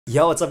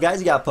Yo, what's up guys?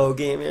 You got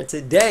Pokeaim here.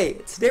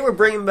 Today we're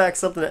bringing back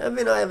something that Emvee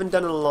and I haven't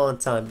done in a long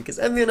time, because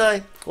Emvee and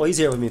I, well, he's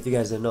here with me if you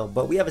guys didn't know,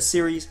 but we have a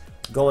series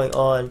going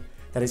on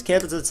that is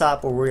Canceled to the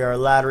Top, where we are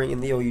laddering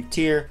in the OU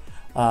tier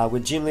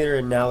with Gym Leader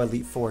and now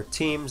Elite Four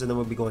teams, and then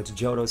we'll be going to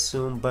Johto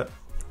soon, but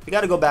we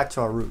got to go back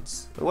to our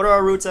roots. What are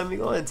our roots, Emvee?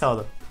 Go ahead and tell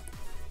them.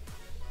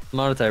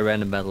 Monotype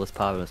random battle is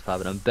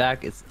popping. I'm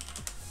back. It's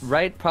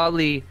right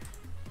probably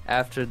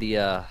after the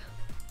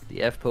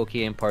F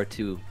Pokeaim Part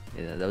 2.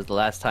 Yeah, that was the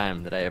last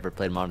time that I ever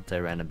played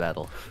Monotype Random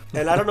Battle.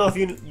 And I don't know if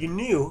you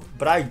knew,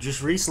 but I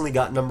just recently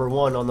got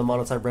 #1 on the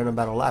Monotype Random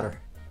Battle ladder.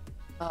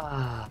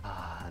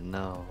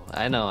 No.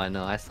 I know.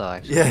 I saw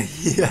actually. Yeah.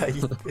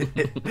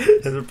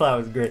 His reply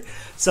was great.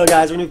 So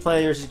guys, we're gonna be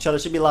playing against each other.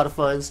 Should be a lot of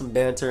fun, some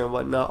banter and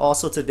whatnot.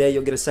 Also today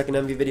you'll get a second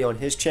Emvee video on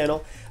his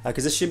channel,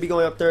 because this should be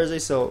going up Thursday.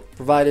 So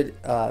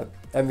provided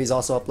Emvee's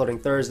also uploading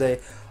Thursday,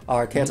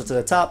 our Cancel to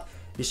the Top,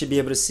 you should be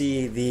able to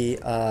see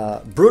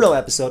the Bruno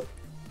episode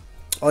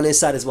on his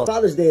side as well.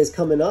 Father's Day is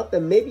coming up,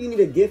 and maybe you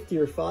need a gift to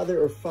your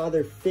father or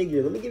father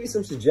figure. Let me give you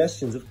some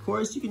suggestions. Of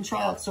course, you can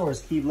try out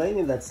Sora's Keyblade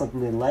if that's something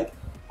they like,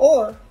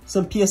 or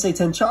some PSA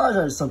 10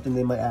 Charizard is something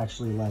they might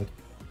actually like.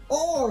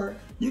 Or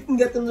you can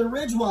get them the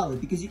Ridge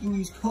wallet, because you can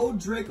use code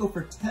Draco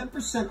for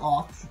 10%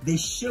 off. They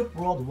ship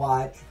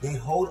worldwide. They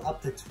hold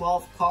up to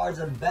 12 cards,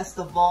 and best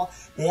of all,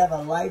 they have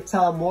a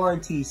lifetime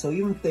warranty. So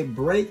even if they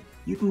break,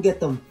 you can get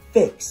them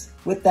fixed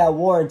with that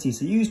warranty.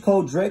 So use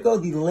code Draco.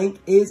 The link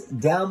is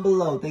down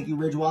below. Thank you,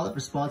 Ridge Wallet, for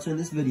sponsoring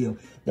this video.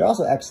 They're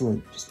also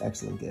excellent, just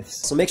excellent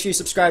gifts. So make sure you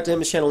subscribe to him.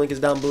 His channel link is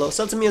down below.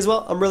 Sub to me as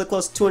well. I'm really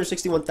close to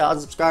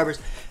 261,000 subscribers.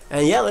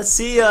 And yeah, let's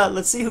see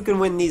who can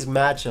win these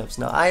matchups.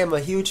 Now, I am a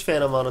huge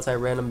fan of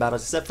Monotype Random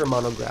Battles, except for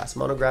Monograss.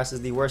 Monograss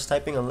is the worst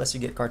typing unless you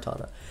get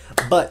Kartana.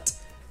 But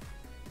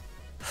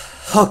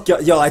oh,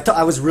 yo,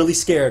 I was really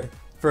scared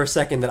for a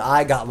second that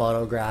I got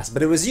Monograss,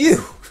 but it was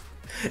you.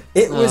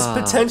 It was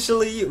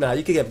potentially you. Now,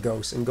 you could get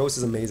Ghost, and Ghost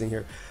is amazing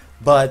here.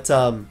 But,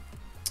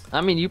 I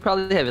mean, you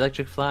probably have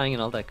electric flying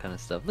and all that kind of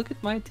stuff. Look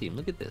at my team.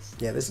 Look at this.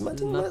 Yeah, this is my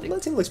team. My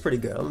team looks pretty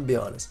good, I'm going to be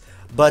honest.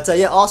 But,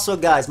 yeah, also,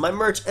 guys, my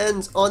merch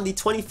ends on the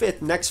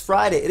 25th, next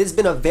Friday. It has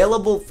been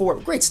available for...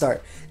 Great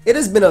start. It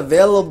has been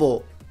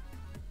available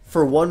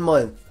for 1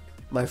 month,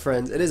 my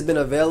friends. It has been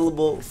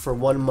available for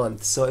 1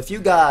 month. So, if you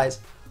guys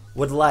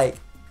would like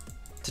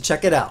to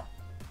check it out,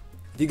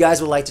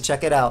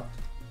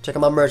 check out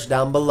my merch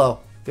down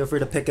below. Feel free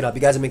to pick it up.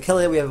 You guys have been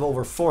killing it. We have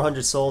over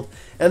 400 sold.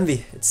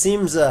 Emvee, it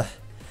seems you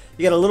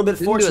got a little bit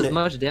fortunate. Didn't do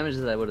as much damage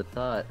as I would have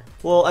thought.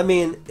 Well, I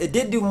mean, it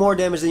did do more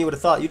damage than you would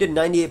have thought. You did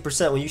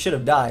 98% when you should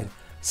have died.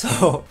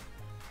 So,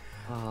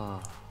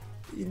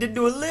 you did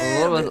do a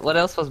little bit. What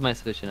else was my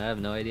switching? I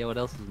have no idea what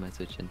else was my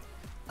switching.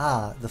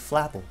 Ah, the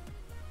Flapple.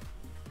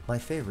 My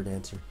favorite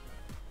answer.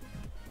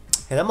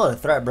 Hey, I'm on a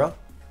threat, bro.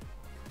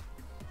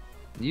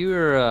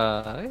 You're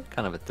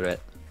kind of a threat.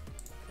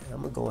 Yeah,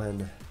 I'm gonna go ahead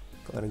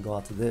and go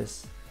out to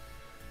this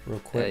real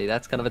quick. Hey,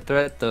 that's kind of a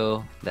threat,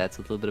 though. That's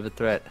a little bit of a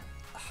threat.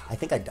 I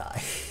think I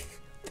die.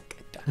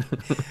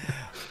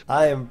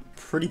 I am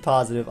pretty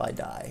positive I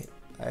die.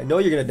 I know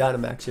you're gonna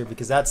Dynamax here,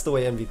 because that's the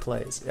way Emvee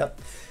plays. Yep.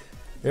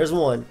 There's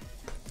one.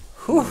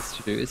 Whew. It's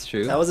true. It's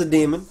true. That was a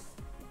demon.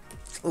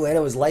 Oh, and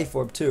it was Life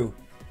Orb too.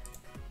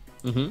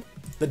 Mm-hmm.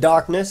 The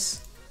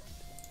Darkness.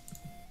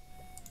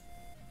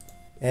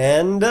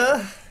 And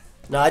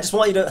no, I just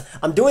want you to...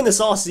 I'm doing this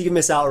all so you can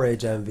miss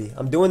Outrage, Emvee.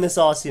 I'm doing this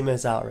all so you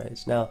miss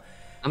Outrage. Now,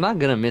 I'm not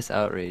gonna miss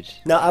Outrage.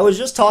 Now, I was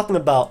just talking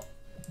about...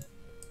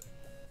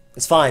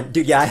 It's fine.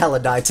 Dude, yeah, I hella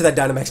died to that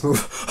Dynamax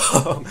move.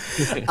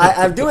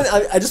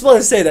 I just want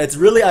to say that it's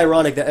really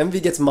ironic that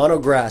Emvee gets Mono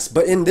Grass,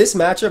 but in this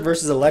matchup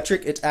versus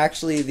Electric, it's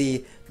actually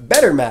the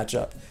better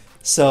matchup.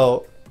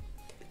 So,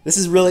 this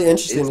is really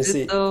interesting to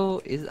see. Though,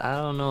 I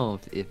don't know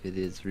if it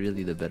is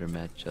really the better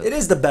matchup. It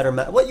is the better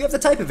matchup. What? You have the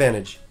type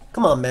advantage.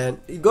 Come on, man.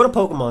 You go to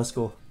Pokemon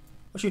school.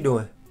 What you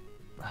doing?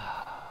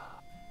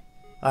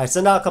 Alright,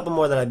 send out a couple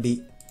more that I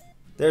beat.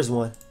 There's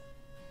one.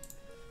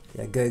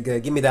 Yeah, good.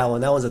 Give me that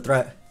one. That one's a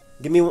threat.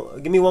 Give me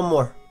one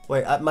more.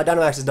 Wait, my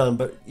Dynamax is done,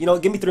 but you know,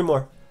 give me 3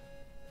 more.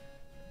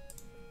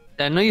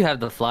 I know you have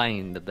the flying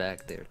in the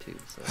back there too.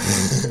 So.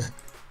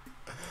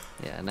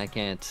 Yeah, and I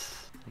can't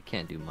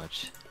do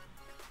much.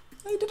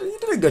 You did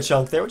a good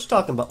chunk there. What you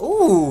talking about?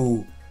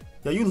 Ooh,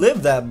 yo, you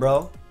lived that,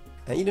 bro,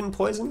 and you didn't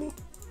poison me.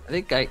 I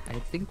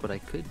think what I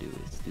could do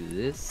is do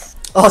this.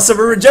 Oh, so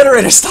we're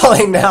Regenerator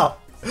stalling now.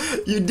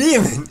 You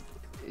demon.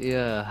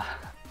 Yeah.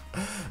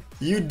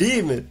 You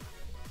demon.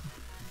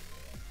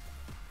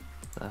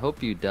 I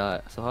hope you die.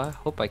 So I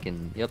hope I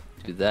can,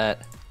 do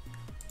that.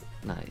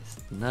 Nice.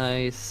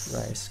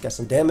 Got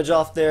some damage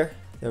off there.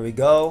 There we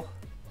go.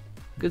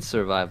 Good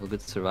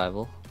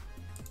survival.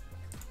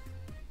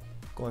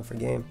 Going for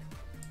game.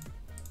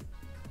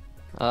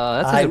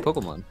 That's a good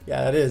Pokemon.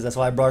 Yeah, it is. That's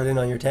why I brought it in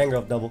on your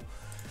Tangrowth double.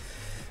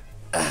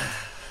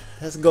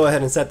 Let's go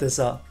ahead and set this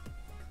up.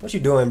 What you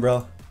doing,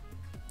 bro?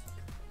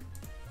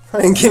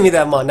 And give me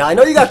that mon. Now, I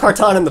know you got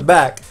Kartana in the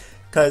back,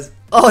 because...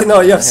 Oh, no,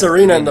 you have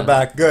Serena in the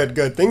back. Good.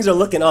 Things are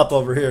looking up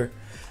over here.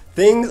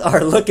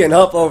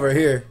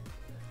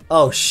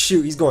 Oh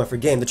shoot, he's going for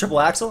game. The triple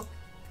axle?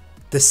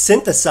 The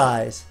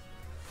synthesize.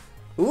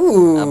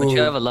 Ooh. But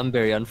you have a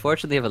Lumberry.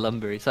 Unfortunately, you have a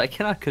Lumberry, so I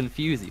cannot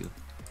confuse you.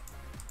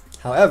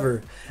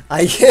 However,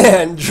 I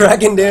can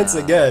Dragon Dance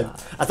again.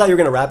 I thought you were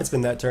gonna rapid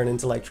spin that turn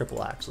into like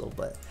triple axle,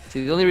 but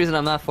See, the only reason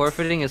I'm not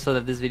forfeiting is so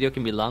that this video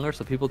can be longer,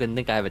 so people can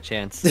think I have a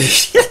chance.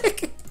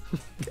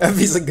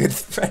 Emvee's a good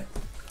friend.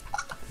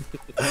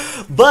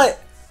 but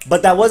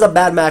that was a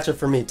bad matchup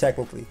for me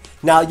technically.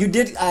 Now you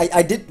did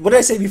I did what did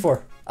I say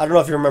before? I don't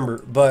know if you remember,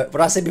 but what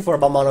did I say before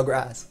about mono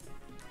grass?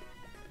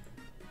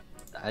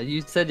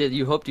 You said that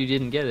you hoped you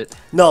didn't get it.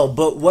 No,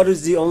 but what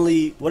is the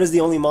only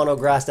mono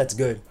grass that's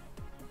good?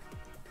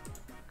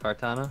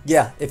 Kartana?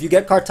 Yeah, if you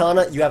get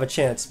Kartana, you have a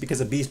chance because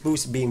of Beast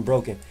Boost being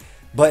broken.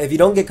 But if you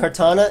don't get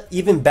Kartana,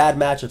 even bad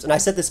matchups, and I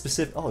said this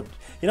specific. Oh,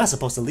 you're not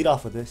supposed to lead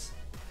off with this.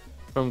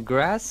 From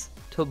grass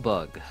to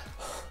bug.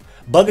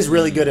 Bug is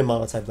really good in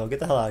monotype though. Get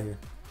the hell out of here.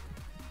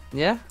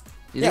 Yeah?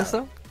 You Yeah. think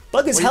so?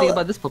 Bug is What do you hella. think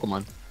about this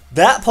Pokemon?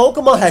 That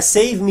Pokemon has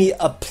saved me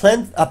a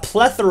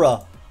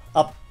plethora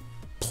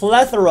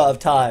of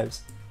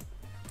times.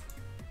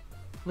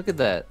 Look at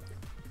that.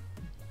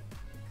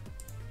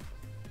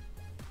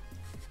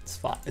 It's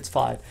fine. It's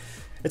fine.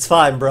 It's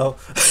fine, bro.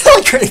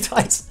 Critic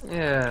twice.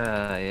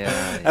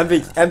 Yeah.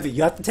 Emvee,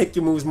 you have to take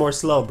your moves more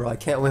slow, bro. I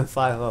can't win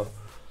 5-0.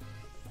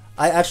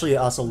 I actually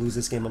also lose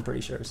this game, I'm pretty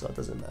sure, so it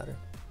doesn't matter.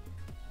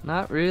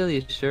 Not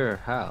really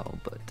sure how,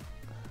 but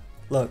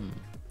Look,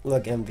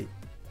 Emvee.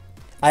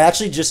 I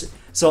actually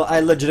I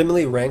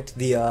legitimately ranked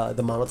the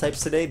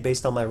monotypes today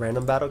based on my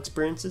random battle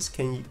experiences.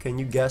 Can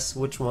you guess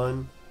which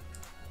one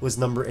was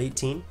number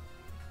 18?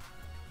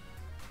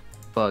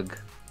 bug.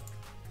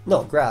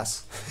 No,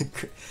 grass.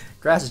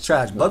 Grass is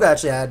trash. Bug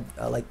actually had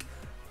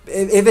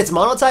if it's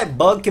monotype,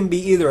 Bug can be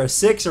either a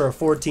 6 or a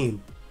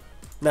 14.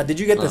 Now, did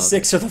you get the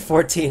 6 or the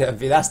 14,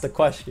 Emvee? That's the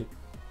question.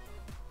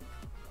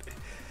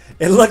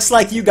 It looks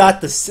like you got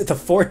the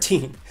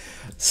 14,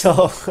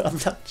 so I'm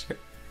not sure.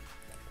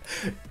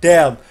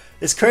 Damn,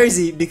 it's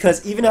crazy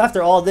because even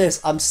after all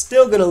this, I'm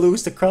still gonna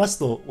lose to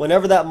Crustle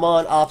whenever that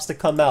Mon opts to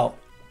come out.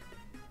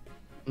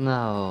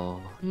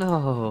 No.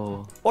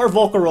 Or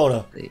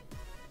Volcarona.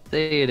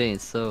 Say it ain't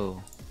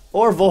so.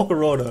 Or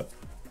Volcarona.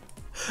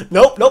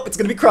 Nope, it's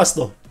gonna be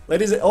Crustle.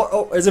 Ladies,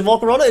 or is it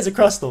Volcarona? Is it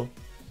Crustle?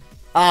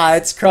 Ah,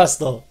 it's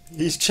Crustle.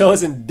 He's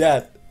chosen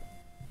death.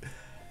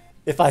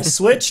 If I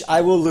switch, I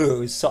will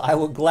lose, so I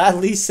will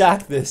gladly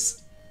sack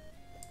this.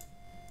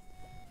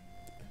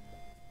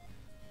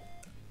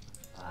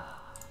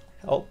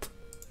 Help.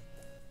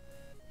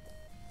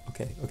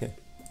 Okay.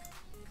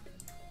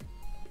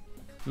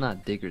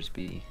 Not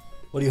Diggersby.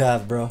 What do you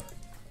have, bro?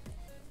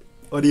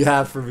 What do you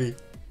have for me?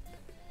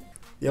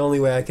 The only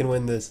way I can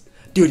win this.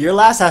 Dude, your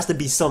last has to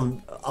be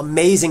some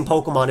amazing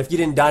Pokemon if you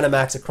didn't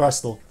Dynamax a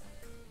Crustle.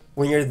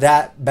 When you're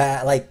that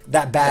bad, at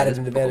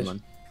an advantage.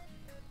 Pokemon.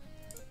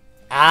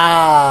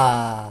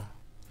 Ah.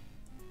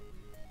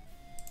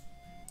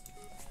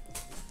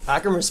 I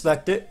can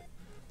respect it.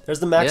 There's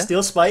the Max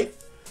Steel Spike.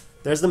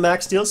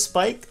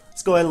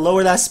 Let's go ahead and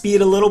lower that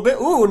speed a little bit.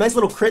 Ooh, nice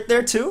little crit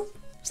there too.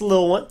 Just a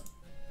little one.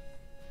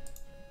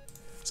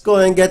 Let's go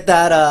ahead and get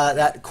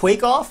that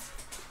Quake off.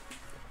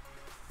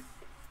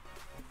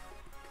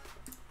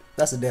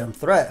 That's a damn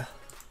threat.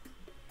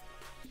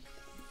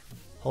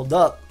 Hold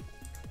up.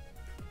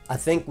 I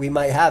think we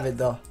might have it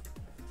though.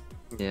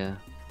 Yeah.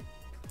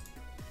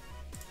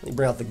 Let me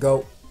bring out the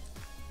goat.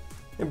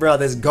 Let me bring out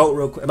this goat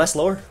real quick. Am I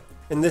slower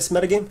in this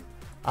metagame?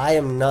 I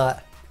am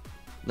not.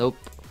 Nope.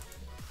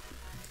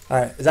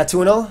 Alright, is that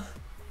 2-0?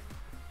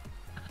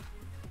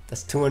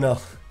 That's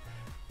 2-0.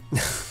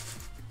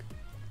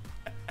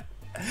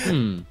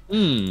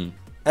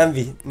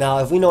 Emvee. Now,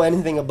 if we know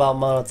anything about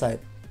Monotype,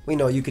 we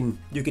know you can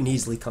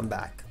easily come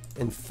back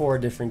in 4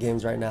 different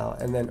games right now,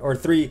 and then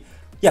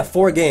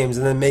 4 games,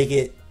 and then make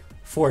it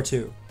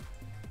 4-2.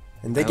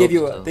 And they give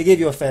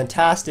you a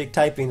fantastic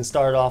typing to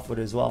start off with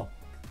as well.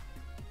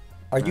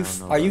 Are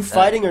you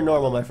fighting or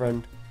normal, my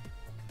friend?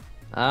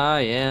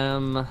 I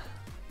am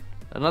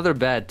another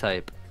bad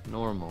type.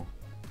 Normal.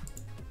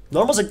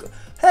 Normal's a.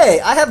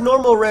 Hey, I have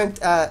normal ranked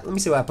at. Let me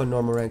see what I put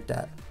normal ranked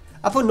at.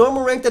 I put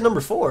normal ranked at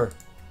number 4.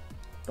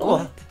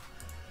 Oh.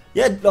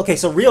 Yeah. Okay.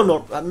 So real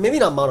normal, maybe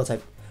not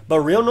monotype, but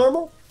real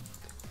normal.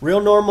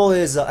 Real normal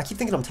is. I keep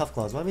thinking I'm Tough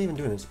Claws. Why am I even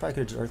doing this? Probably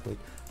could have just Earthquake.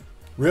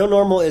 Real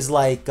normal is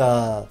like.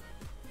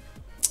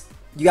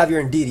 You have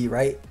your Indeedee,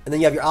 right? And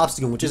then you have your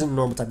Obstacle, which isn't a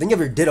normal type. Then you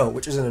have your Ditto,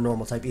 which isn't a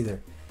normal type either.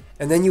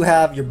 And then you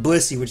have your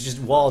Blissey, which just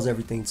walls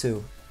everything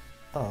too.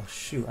 Oh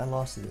shoot, I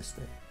lost this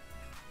thing.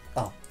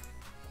 Oh.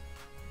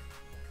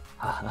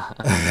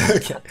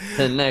 Okay.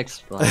 The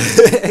next one.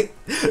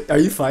 Are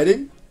you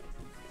fighting?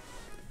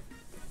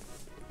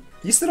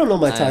 You still don't know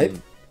my type.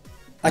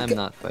 I'm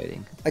not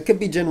fighting. I could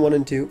be Gen 1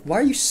 and 2. Why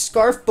are you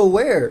Scarf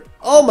Beware?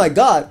 Oh my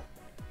god!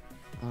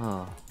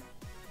 Oh.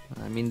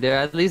 I mean, they're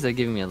at least they're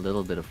giving me a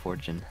little bit of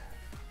fortune.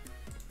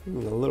 A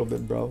little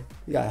bit, bro.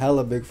 You got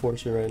hella big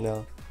fortune right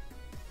now.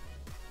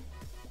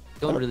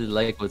 Don't really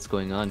like what's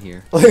going on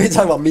here. Oh, you're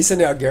talking about me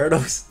sending out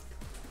Gyarados?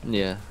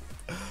 Yeah.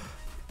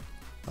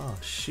 Oh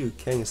shoot,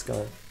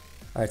 Kangaskhan.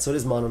 Alright, so it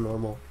is mono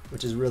normal,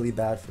 which is really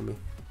bad for me.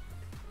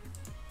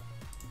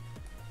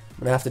 I'm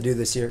gonna have to do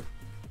this here.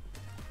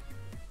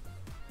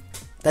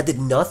 That did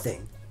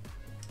nothing.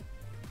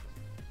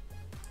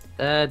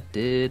 That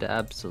did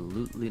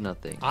absolutely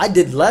nothing. I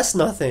did less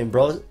nothing,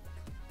 bro.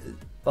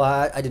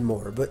 Well, I did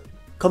more, but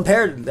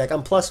compared, like,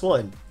 I'm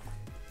 +1.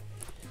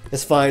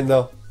 It's fine,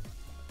 though.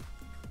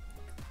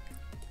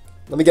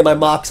 Let me get my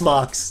Mox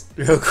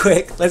real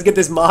quick. Let's get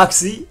this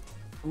Moxie.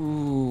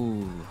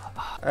 Ooh.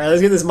 Alright,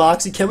 let's get this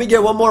Moxie. Can we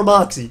get one more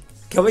Moxie?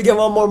 Can we get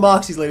one more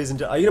Moxies, ladies and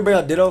gentlemen? Are you gonna bring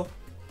out Ditto?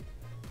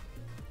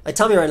 Like,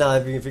 tell me right now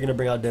if you're gonna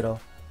bring out Ditto.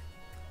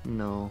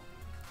 No.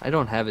 I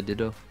don't have a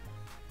Ditto.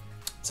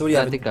 So what do you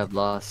have? I think I've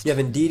lost. You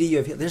have Indeedee, you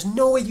have... There's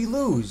no way you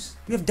lose.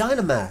 You have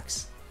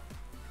Dynamax.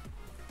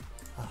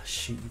 Oh,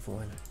 shoot, you've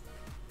won.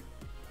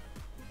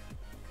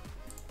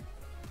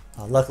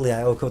 Luckily,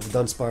 I OHKO'd the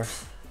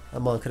Dunsparce. That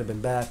mon could have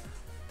been bad.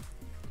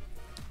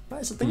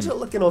 Alright, so things are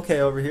looking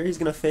okay over here. He's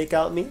gonna fake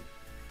out me.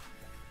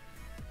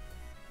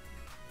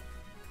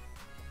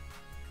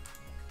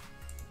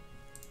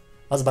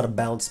 I was about to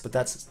bounce, but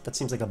that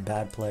seems like a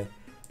bad play.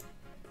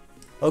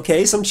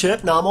 Okay, some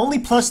chip. Now I'm only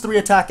 +3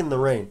 attack in the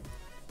rain.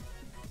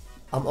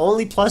 I'm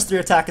only +3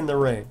 attack in the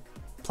rain.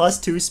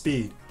 +2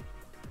 speed.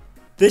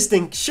 This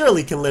thing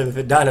surely can live if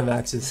it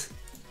Dynamaxes.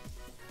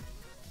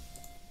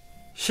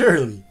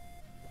 Surely.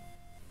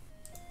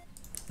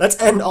 Let's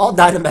end all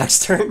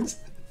Dynamax turns.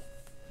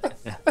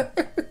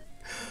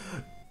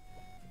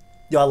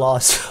 Yo, I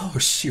lost. Oh,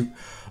 shoot.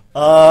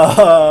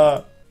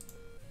 That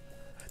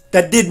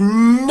did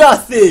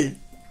nothing.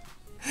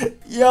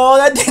 Yo,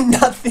 that did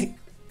nothing.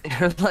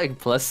 You're like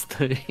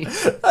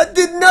 +3. That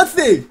did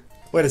nothing.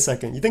 Wait a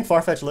second. You think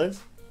Farfetch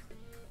lives?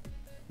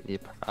 Yeah,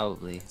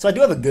 probably. So I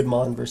do have a good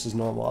mon versus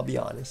normal, I'll be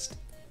honest.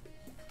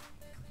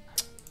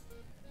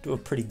 Do a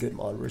pretty good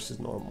mon versus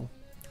normal.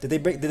 Did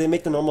they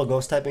make the normal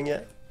ghost typing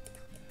yet?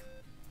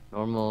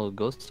 Normal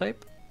ghost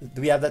type?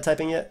 Do we have that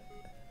typing yet?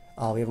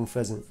 Oh, we have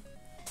Unpheasant.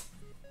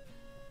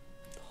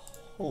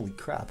 Holy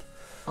crap.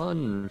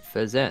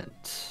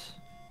 Unpheasant.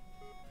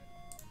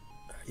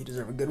 You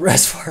deserve a good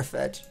rest,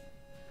 Farfetch.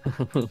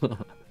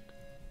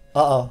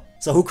 Uh-oh.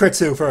 So who crits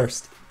who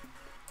first?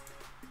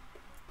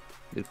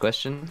 Good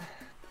question.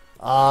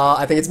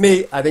 I think it's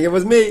me. I think it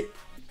was me.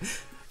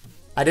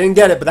 I didn't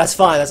get it, but that's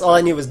fine. That's all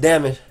I need was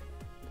damage.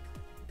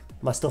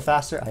 Am I still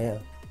faster? I am.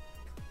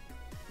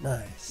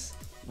 Nice.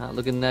 Not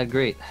looking that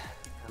great,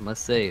 I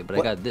must say, but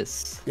what? I got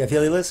this. You have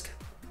Heliolisk?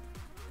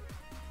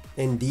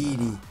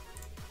 Indeedee.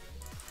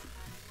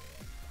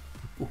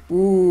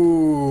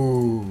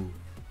 Ooh.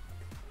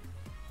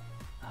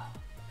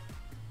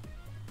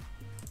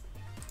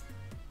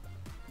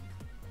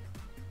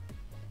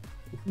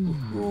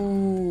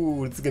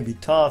 Ooh, this is gonna be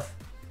tough.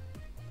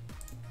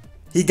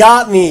 He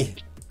got me!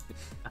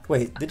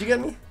 Wait, did you get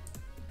me?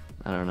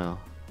 I don't know.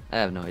 I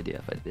have no idea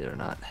if I did or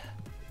not.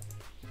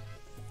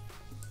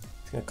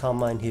 He's gonna Calm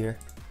Mind here.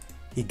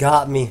 He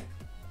got me.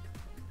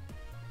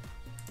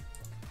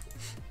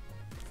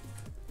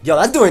 Yo,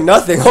 that's doing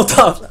nothing. Hold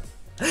up.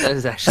 That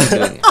is actually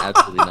doing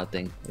absolutely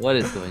nothing. What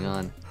is going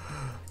on?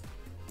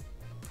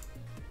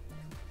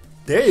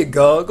 There you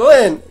go. Go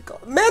ahead.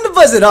 Man,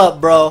 buzz it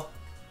up, bro.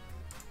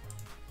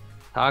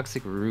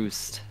 Toxic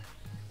Roost.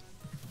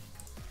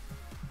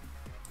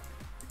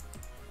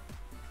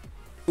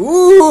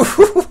 Ooh,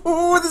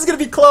 this is gonna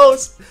be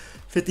close.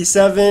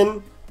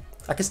 57.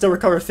 I can still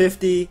recover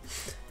 50.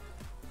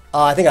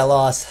 I think I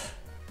lost.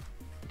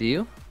 Do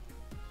you?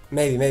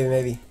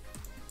 Maybe.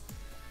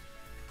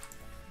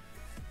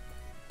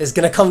 It's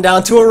gonna come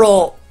down to a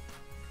roll.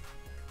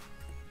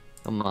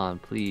 Come on,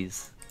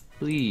 please.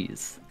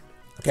 Please.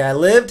 Okay, I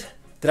lived.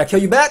 Did I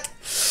kill you back?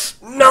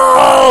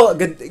 No!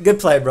 Good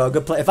play, bro.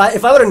 Good play. If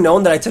I would have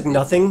known that I took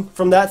nothing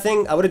from that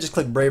thing, I would have just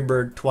clicked Brave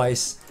Bird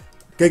twice.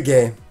 Good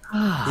game.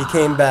 He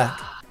came back.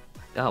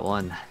 Got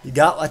one. You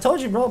got. I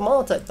told you, bro.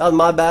 Monotype. That was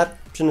my bad.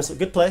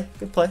 Good play.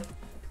 Good play.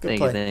 Good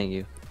play. Thank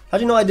you.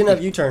 How'd you know I didn't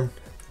have U-turn?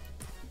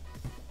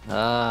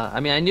 I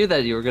mean, I knew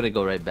that you were gonna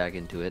go right back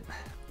into it.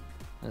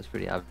 That's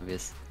pretty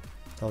obvious.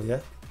 Oh yeah.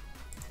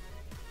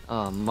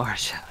 Oh,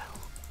 Marshadow.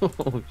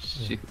 Oh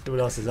shoot. What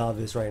else is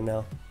obvious right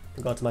now?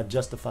 I got to my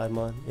justified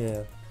mon.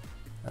 Yeah.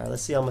 All right.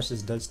 Let's see how much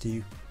this does to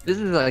you. This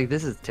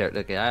is terrible.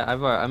 Okay,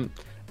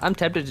 I'm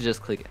tempted to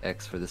just click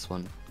X for this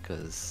one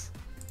because.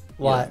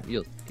 Why?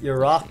 You're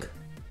rock.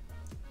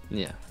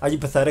 Yeah. Are you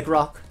pathetic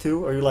rock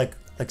too? Or are you like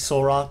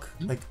soul rock,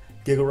 like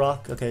Giga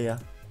rock? Okay, yeah.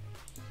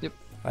 Yep.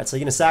 All right. So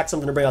you're gonna sack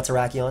something to bring out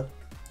Terrakion.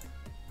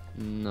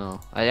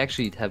 No, I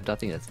actually have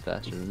nothing that's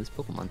faster than this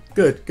Pokemon.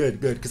 Good.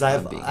 Because I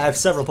have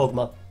several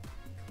Pokemon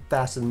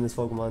faster than this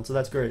Pokemon, so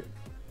that's great.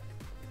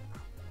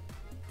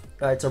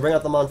 All right, so bring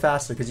out the mon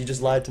faster because you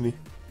just lied to me.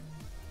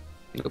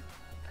 Nope,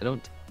 I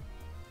don't.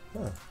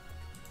 Huh.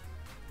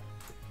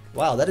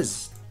 Wow, that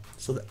is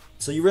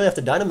so you really have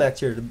to Dynamax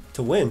here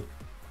to win.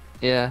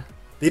 Yeah.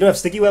 But you don't have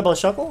Sticky Web on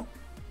Shuckle?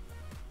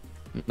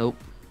 Nope.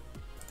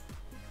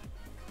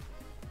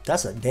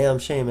 That's a damn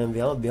shame, Emvee. I'm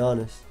gonna be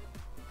honest.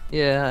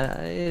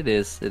 Yeah, it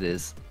is. It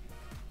is.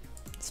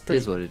 It's It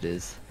is what it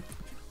is.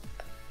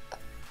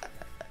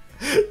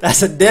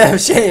 That's a damn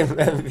shame,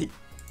 Emvee.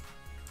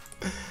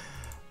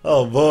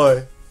 Oh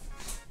boy.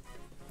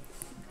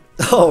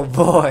 Oh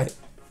boy.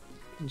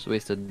 Just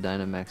wasted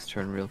Dynamax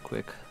turn real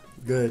quick.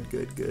 Good,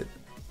 good, good.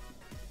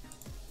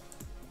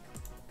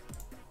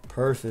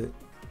 Perfect.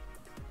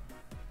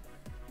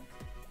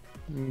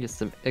 Get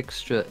some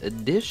extra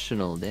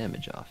additional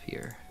damage off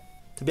here.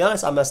 To be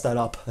honest, I messed that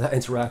up. That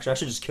interaction. I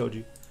should just killed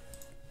you.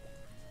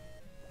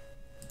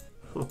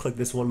 I'm gonna click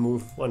this one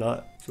move. Why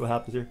not? See what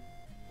happens here.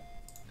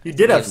 You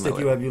did have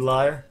sticky web, you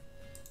liar.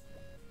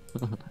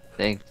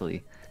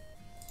 Thankfully.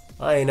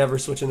 I ain't ever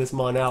switching this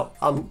mon out.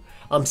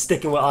 I'm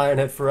sticking with Iron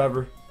Head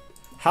forever.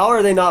 How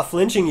are they not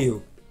flinching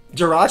you?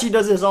 Jirachi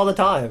does this all the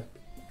time.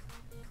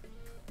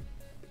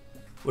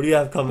 What do you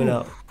have coming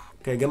out?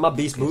 Okay, get my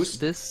beast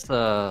boost. This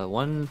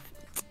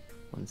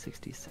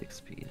 166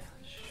 speed.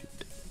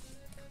 Shoot.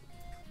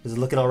 Is it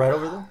looking alright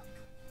over there?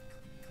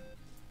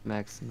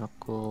 Max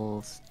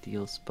Knuckle,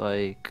 Steel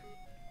Spike.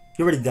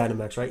 You already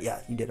Dynamax, right?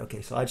 Yeah, you did.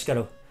 Okay, so I just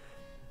gotta...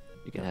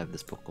 You can have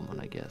this Pokemon,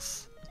 I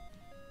guess.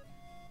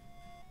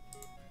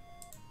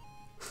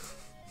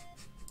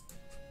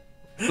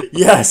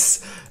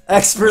 Yes!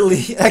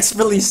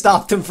 Expertly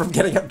stopped him from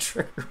getting up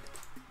triggered.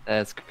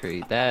 That's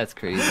crazy. That's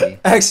crazy.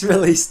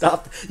 Expertly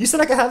stopped. You said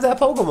I could have that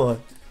Pokemon,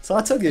 so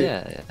I took it.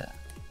 Yeah.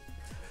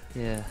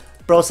 Yeah.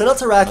 Bro, send out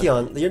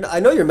Terrakion. I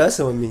know you're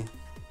messing with me.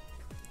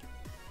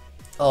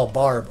 Oh,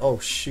 Barb. Oh,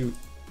 shoot.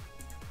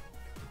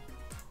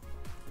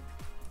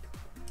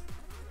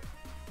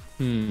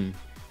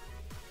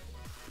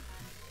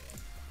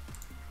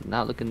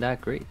 Not looking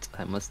that great,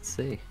 I must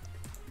say.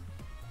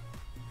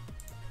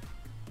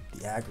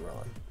 The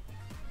Aggron.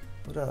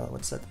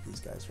 What set did these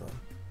guys run?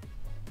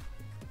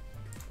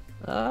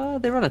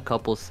 They run a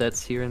couple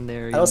sets here and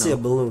there. I don't see a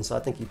balloon, so I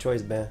think you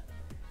choice ban.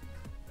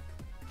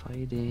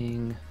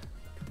 Fighting.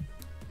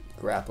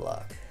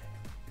 Graplock.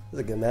 This is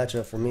a good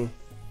matchup for me.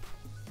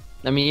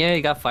 I mean, yeah,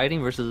 you got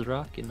fighting versus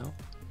rock. You know,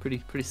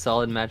 pretty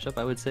solid matchup,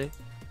 I would say.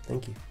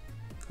 Thank you.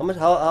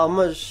 How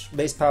much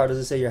base power does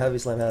it say your heavy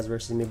slam has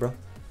versus me, bro? Did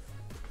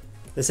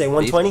it say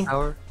 120?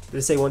 Power? Did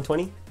it say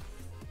 120?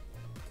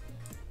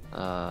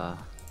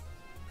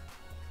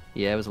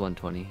 Yeah, it was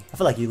 120. I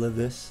feel like you live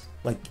this,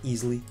 like,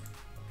 easily.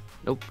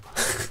 Nope.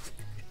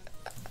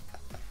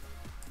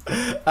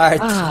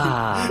 Alright,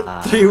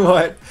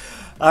 3-1.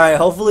 Alright,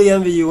 hopefully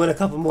Emvee you win a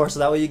couple more so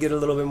that way you get a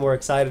little bit more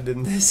excited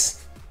in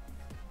this.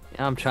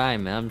 Yeah, I'm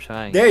trying, man. I'm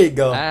trying. There you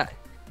go.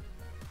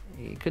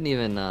 You couldn't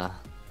even, man,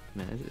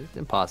 it's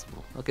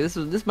impossible. Okay,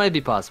 this might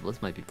be possible.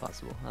 This might be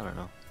possible. I don't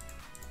know.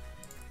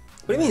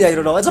 What do you mean you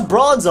don't know? It's a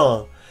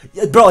Bronzong!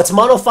 Bro, it's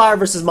Mono Fire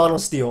versus Mono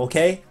Steel,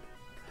 okay?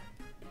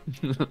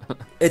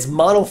 It's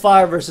Mono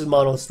Fire versus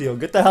Mono Steel.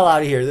 Get the hell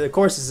out of here. Of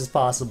course this is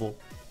possible.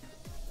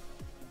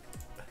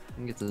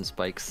 Get some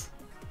spikes.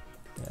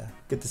 Yeah,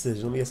 good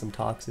decision. Let me get some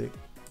Toxic.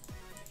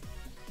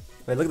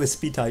 Wait, look at the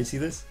speed tie. You see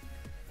this?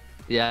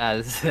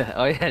 Yeah,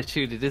 oh yeah,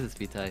 shoot, it is a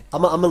speed tie.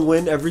 I'm gonna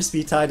win every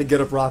speed tie to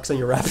get up rocks on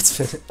your rapid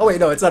spin. Oh wait,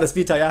 no, it's not a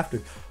speed tie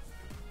after.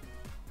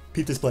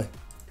 Peep this play.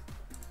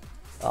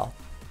 Oh,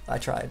 I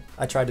tried.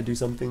 I tried to do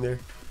something there.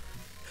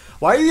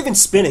 Why are you even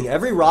spinning?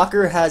 Every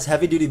rocker has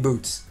heavy duty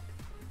boots.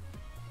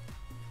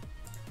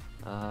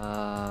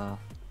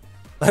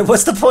 Like,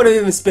 what's the point of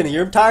even spinning?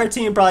 Your entire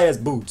team probably has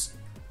boots.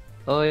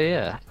 Oh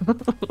yeah.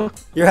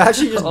 You're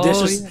actually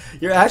just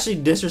you're actually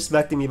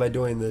disrespecting me by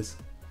doing this.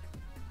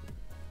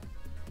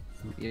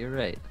 You're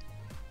right.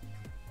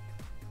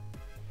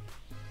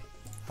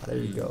 Oh, there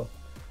you go.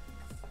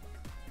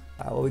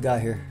 Alright, what we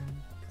got here?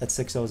 That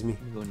 6-0's me.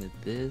 I'm going to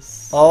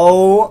this.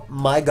 Oh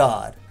my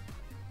god.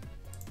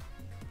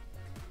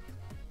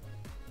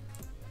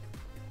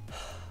 This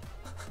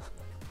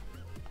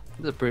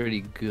is a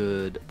pretty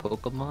good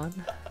Pokemon.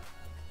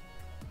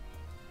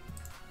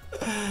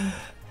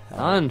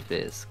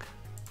 Unfisk.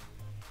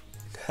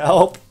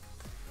 Help.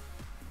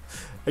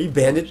 Are you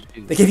banded?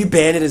 They gave you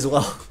banded as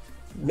well.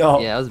 No.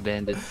 Yeah, I was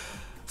banded.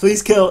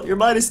 Please kill. You're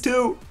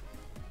 -2.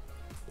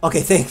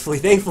 Okay, thankfully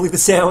the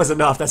sand was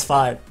enough. That's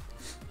fine.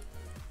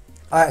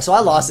 Alright, so I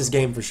lost this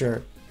game for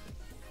sure.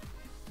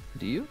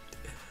 Do you?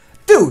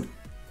 Dude!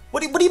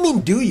 What do you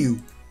mean, do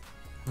you?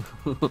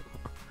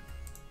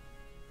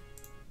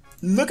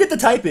 Look at the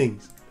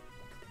typings.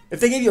 If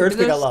they gave you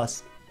Earthquake, I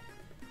lost.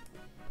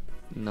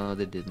 No,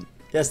 they didn't.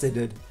 Yes, they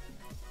did.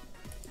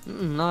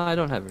 No, I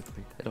don't have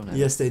Earthquake. I don't have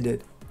Yes, they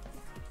did.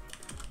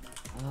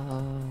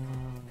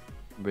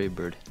 Brave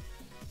Bird.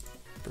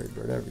 Brave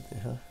Bird everything,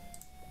 huh?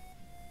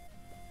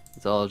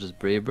 It's all just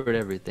Brave Bird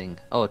everything.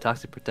 Oh,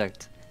 Toxic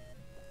Protect.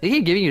 They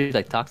keep giving you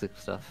like toxic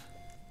stuff.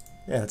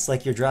 Yeah, it's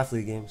like your draft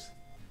league games.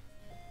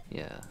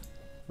 Yeah.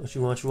 What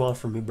you want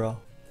from me, bro?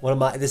 What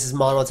am I? This is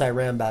Monotype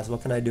Rambats.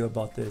 What can I do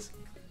about this?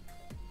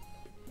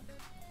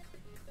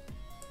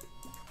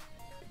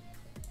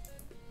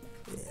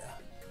 Yeah,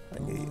 I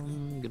knew you.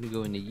 I'm gonna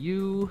go into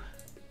you.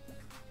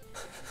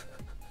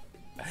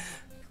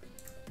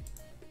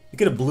 You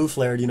could have blue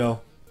flared, you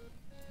know.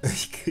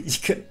 you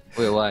could.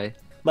 Wait, why?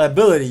 My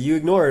ability, you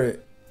ignored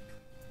it.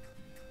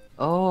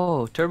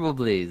 Oh, Turbo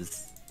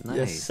Blaze. Nice.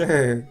 Yes,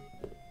 sir.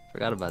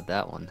 Forgot about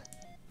that one.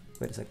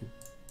 Wait a second.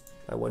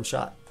 My one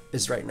shot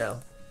is right now.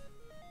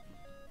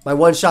 My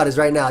one shot is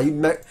right now.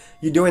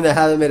 You doing that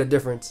haven't made a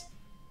difference.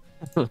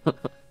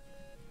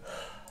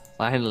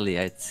 Finally,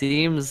 it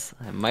seems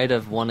I might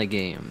have won a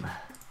game.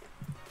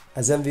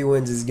 As Emvee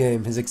wins his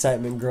game, his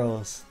excitement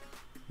grows,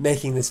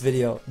 making this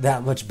video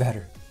that much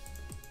better.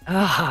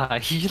 Ah,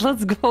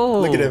 let's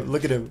go. Look at him,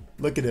 look at him,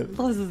 look at him.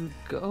 Let's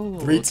go.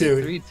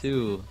 3-2.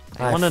 3-2.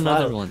 I won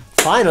another one.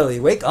 Finally,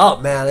 wake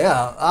up, man.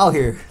 Yeah, out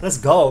here. Let's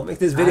go. Make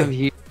this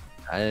video.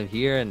 I am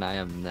here and I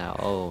am now.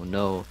 Oh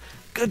no.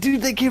 Good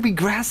dude, they gave me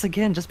grass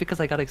again just because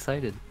I got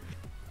excited.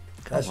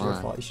 That's your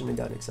fault. You shouldn't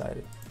have gotten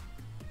excited.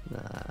 Nah.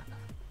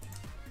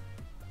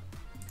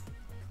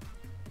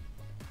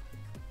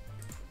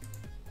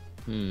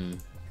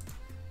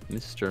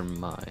 Mr.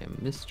 Mime.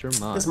 Mr.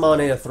 Mime. This mon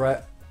ain't a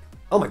threat.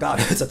 Oh my god,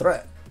 it's a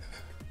threat.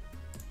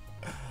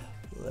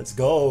 Let's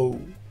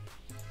go.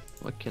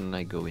 What can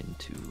I go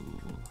into?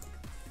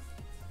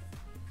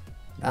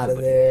 Out of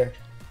there.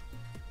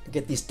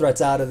 Get these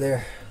threats out of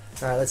there.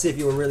 Alright, let's see if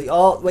you were really...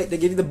 Oh, wait, they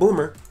give you the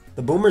boomer.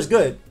 The boomer's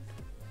good.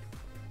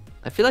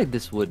 I feel like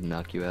this would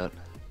knock you out.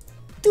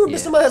 Dude,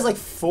 Mr. Mime has like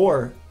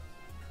 4.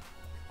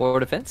 4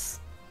 defense?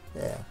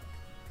 Yeah.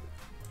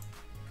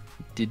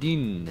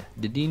 Didini.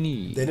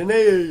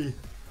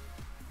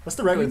 What's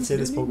the right way to say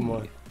this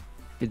Pokemon?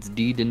 It's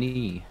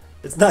Didini.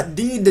 It's not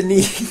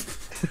Didini.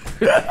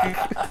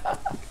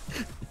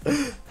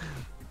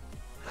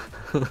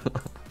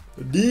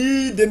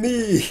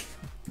 Didini.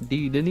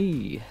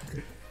 Didini.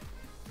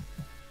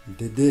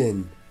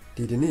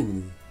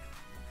 Didini.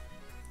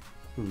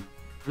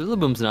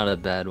 Rillaboom's not a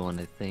bad one,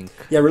 I think.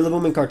 Yeah,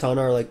 Rillaboom and Kartana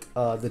are like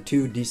the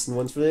 2 decent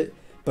ones for it.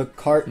 But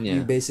Cart,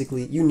 you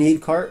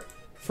need Cart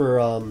for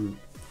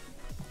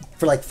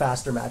like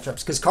faster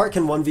matchups, because Cart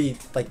can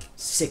 1v like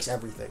 6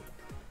 everything.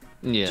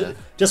 Yeah.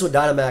 Just with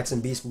Dynamax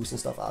and Beast Boost and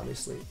stuff,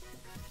 obviously.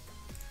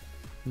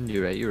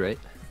 You're right, you're right.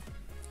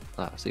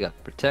 Ah, so you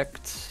got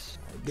Protect.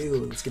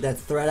 Dude, let's get that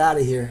threat out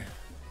of here.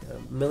 A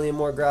million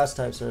more grass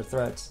types are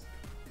threats.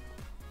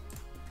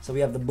 So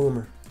we have the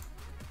boomer.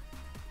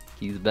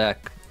 He's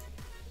back.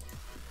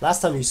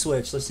 Last time you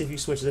switched, let's see if you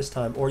switch this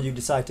time, or you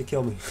decide to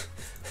kill me.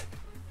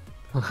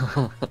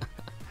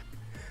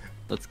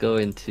 Let's go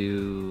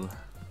into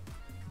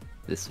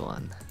this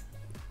one.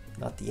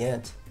 Not the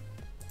ant.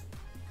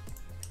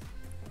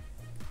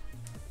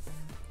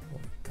 Oh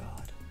my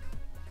god.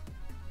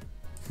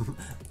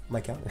 My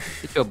counter.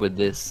 Good job with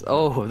this.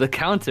 Oh, the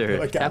counter.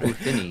 My counter. Tapu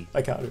Fini.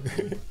 My counter.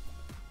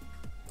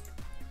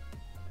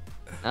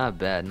 Not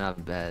bad,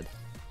 not bad.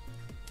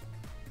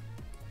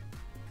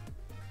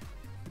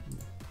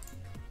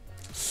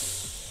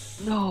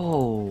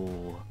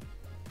 No.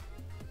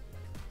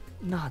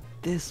 Not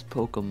this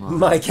Pokemon.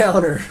 My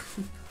counter.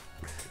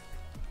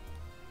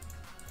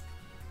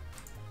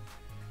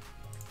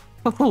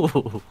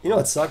 Oh. You know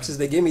what sucks is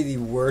they gave me the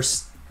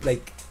worst,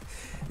 like,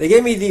 they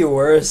gave me the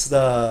worst,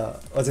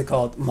 what's it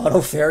called, Mono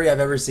Fairy I've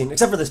ever seen,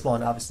 except for this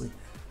spawn, obviously.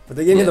 But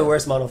they gave me the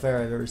worst Mono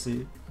Fairy I've ever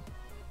seen.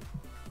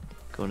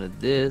 Going to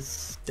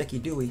this.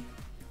 Decky Dewey.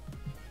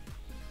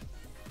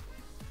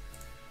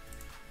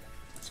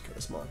 Let's kill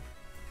this mon.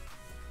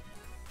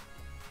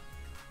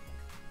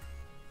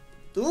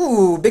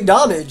 Ooh, big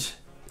damage.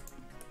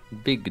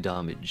 Big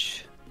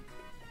damage.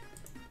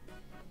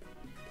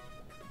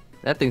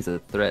 That thing's a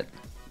threat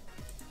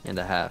and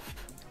a half.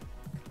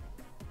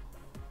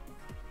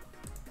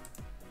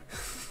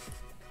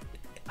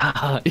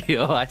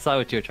 Yo, I saw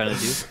what you were trying to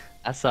do.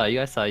 I saw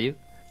you, I saw you.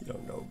 You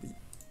don't know me.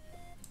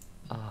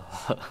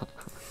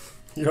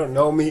 You don't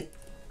know me?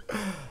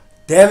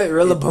 Damn it,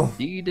 Rillaboom.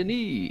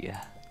 Didini.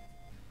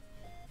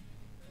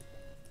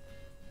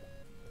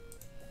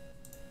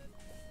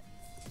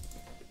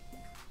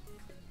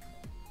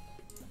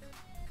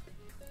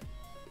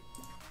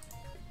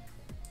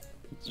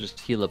 Let's just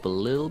heal up a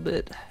little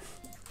bit.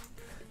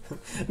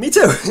 Me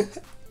too.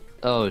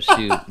 Oh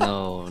shoot,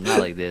 no, not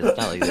like this,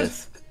 not like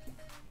this.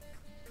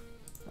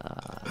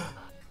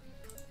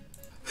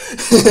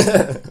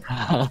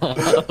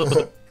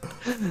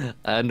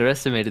 I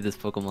underestimated this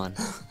Pokemon.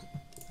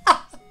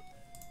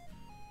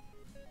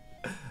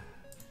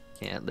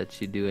 Can't let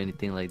you do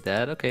anything like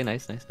that. Okay,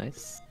 nice, nice,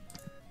 nice.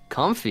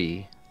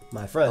 Comfy.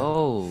 My friend.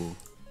 Oh.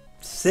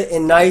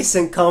 Sitting nice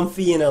and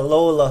comfy in a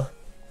Lola.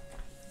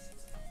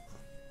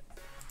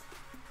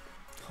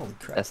 Holy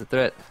crap. That's a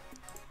threat.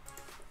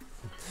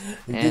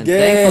 Good And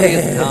game. thankfully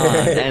it's gone.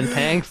 And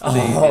thankfully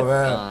it's man.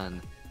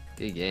 gone.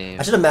 Good game.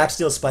 I should have Max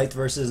Steel spiked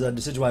versus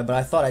Decidueye, but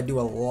I thought I'd do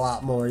a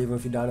lot more even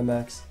if you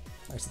Dynamax.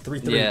 Actually,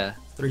 3-3. Yeah.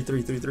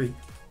 3-3.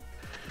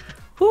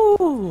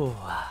 Whoo.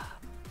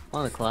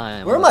 On the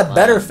climb. Where are on my the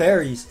better climb.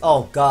 fairies?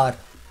 Oh, God.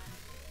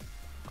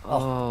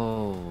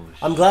 Oh.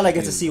 I'm glad I get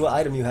to shoot. see what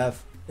item you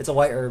have. It's a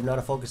white herb, not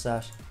a focus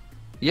sash.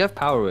 You have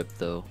Power Whip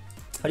though.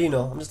 How do you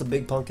know? I'm just a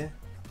big pumpkin.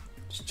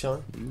 Just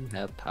chilling. You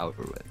have Power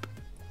Whip.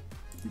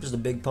 I'm just a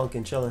big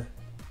pumpkin chilling.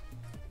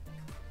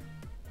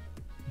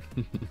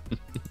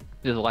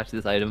 Just watch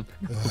this item.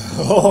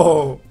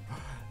 Oh.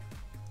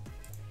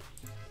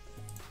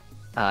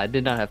 I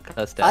did not have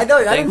custom. I know.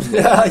 I didn't.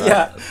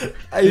 Yeah.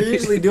 I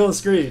usually dual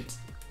screen.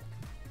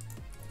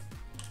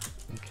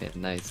 Okay,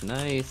 nice,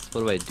 nice.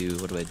 What do I do?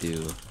 What do I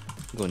do?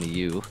 I'm going to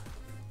you.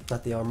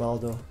 Not the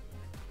Armaldo.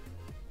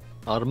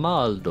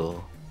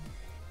 Armaldo.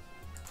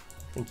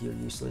 I think you're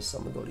useless, so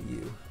I'm gonna go to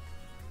you.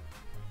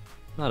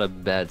 Not a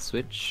bad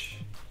switch.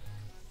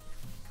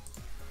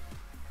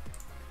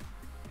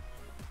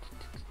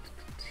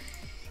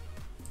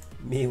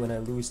 Me when I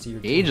lose to your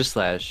team. Aegis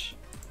Slash.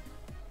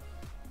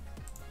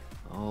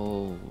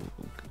 Oh.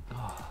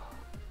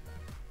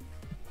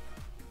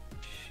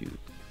 Shoot.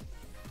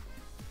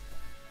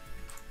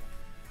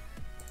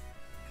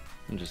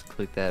 And just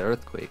click that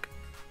earthquake.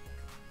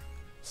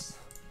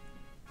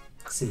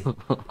 See,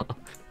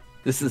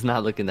 This is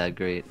not looking that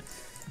great.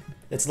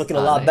 it's looking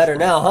a lot better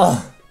now,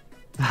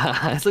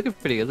 huh? It's looking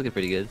pretty good. Looking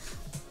pretty good.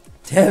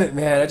 Damn it,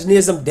 man! I just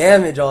needed some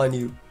damage on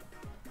you.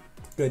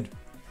 Good.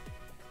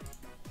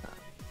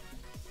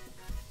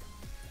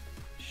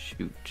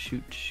 Shoot,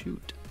 shoot,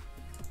 shoot.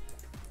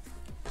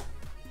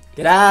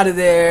 Get out of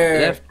there!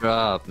 Death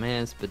drop,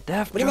 man. But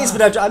death. What do you mean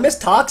Spadef? I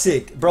missed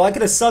Toxic, bro. I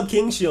could have sub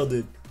King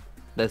Shielded.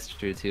 That's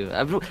true too.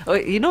 Oh,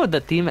 you know what the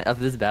theme of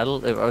this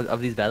battle,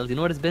 of these battles? You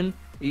know what it's been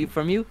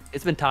from you?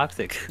 It's been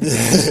toxic.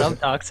 Some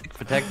toxic,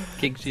 protect,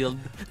 King Shield,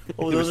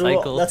 Oh, those are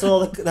all,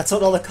 recycle. that's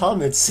what all the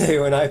comments say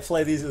when I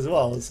play these as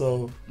well.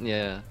 So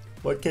Yeah,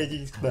 what can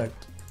you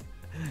expect?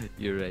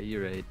 you're right.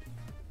 You're right.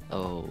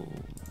 Oh.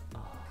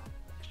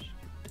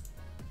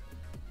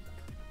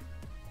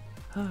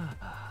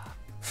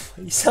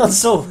 You sound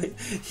so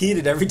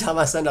heated every time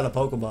I send out a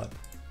Pokemon.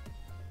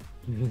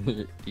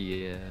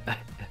 Yeah.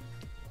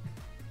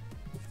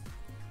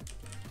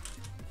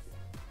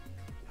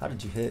 How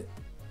did you hit?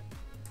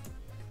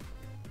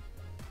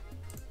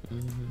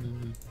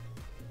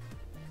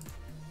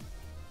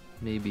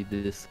 Maybe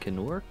this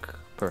can work.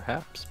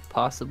 Perhaps.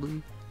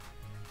 Possibly.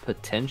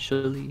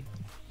 Potentially.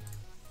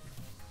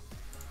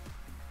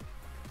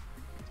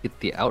 Get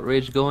the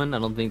outrage going. I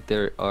don't think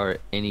there are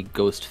any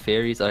ghost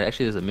fairies. Oh,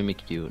 actually, there's a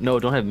Mimikyu. No,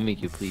 don't have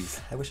Mimikyu, please.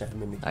 I wish I had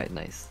Mimikyu. Alright,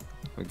 nice.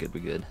 We're good. We're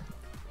good.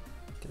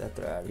 Get that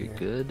throw out of You're here.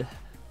 good.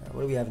 Alright,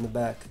 what do we have in the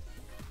back?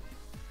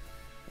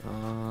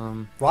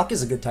 Rock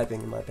is a good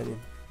typing in my opinion.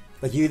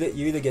 Like you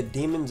either get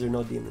demons or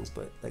no demons,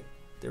 but like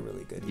they're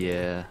really good.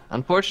 Yeah.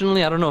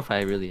 Unfortunately, I don't know if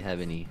I really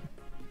have any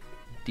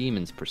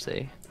demons per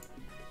se.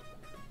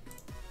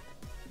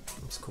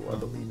 It's cool. I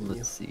believe in you.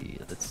 Let's see.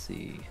 Let's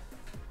see.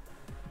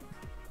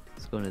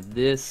 Let's go into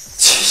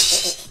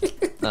this.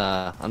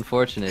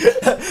 Unfortunate.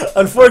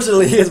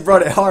 Unfortunately, he has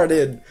brought it hard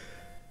in.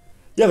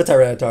 You have a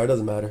Tyranitar. It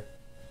doesn't matter.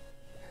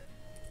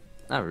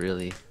 Not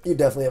really. You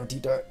definitely have a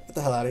T-Tart. Get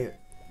the hell out of here.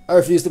 I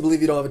refuse to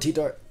believe you don't have a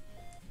T-Tart.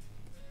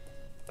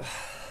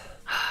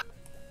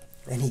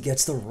 And he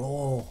gets the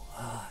roll.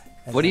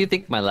 What do you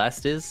think my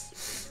last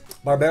is?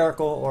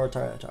 Barbarical or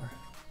Tyranitar?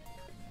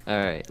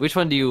 Alright. Which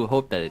one do you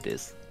hope that it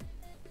is?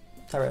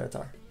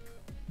 Tyranitar.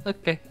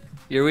 Okay.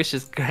 Your wish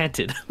is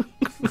granted.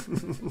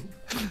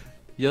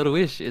 Your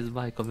wish is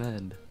my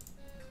command.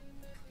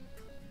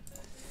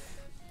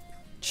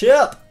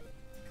 Chip!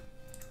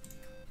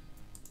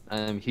 I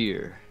am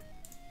here.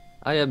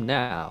 I am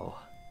now.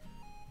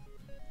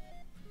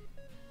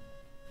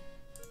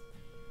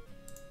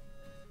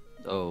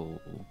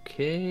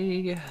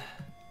 Okay.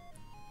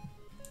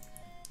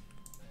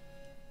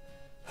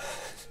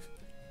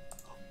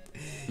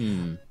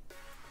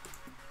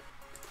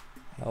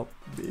 Help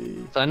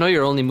me. So I know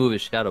your only move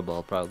is Shadow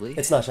Ball, probably.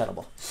 It's not Shadow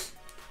Ball.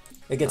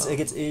 It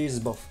uses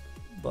both,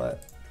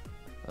 but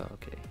Oh,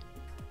 okay.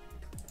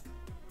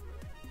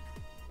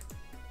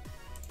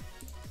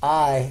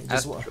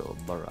 Astral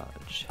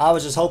Barrage. I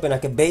was just hoping I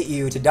could bait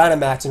you to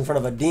Dynamax in front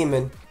of a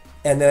demon,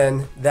 and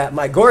then that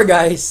my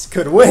Gourgeist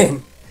could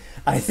win.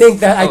 I think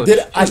that I did.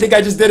 Shoot. I think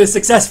I just did it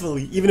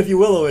successfully. Even if you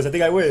Will-O-Wisp, I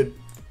think I win.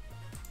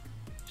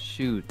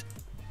 Shoot.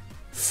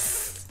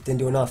 Didn't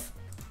do enough.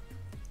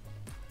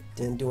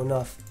 Didn't do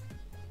enough.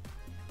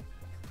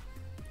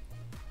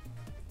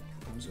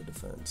 What was your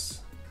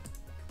defense?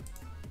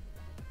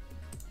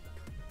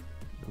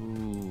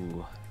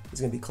 Ooh. It's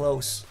gonna be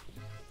close.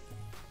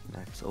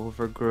 Max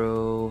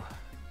Overgrow.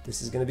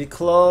 This is gonna be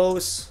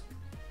close.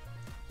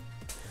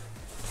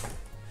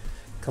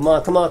 Come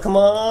on, come on, come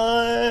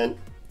on!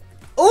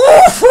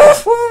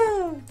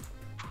 Ooh!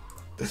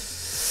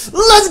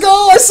 Let's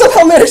go! I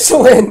somehow managed to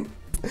win!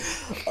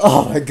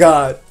 Oh my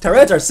god.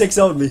 Tyranitar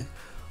 6-0'd me.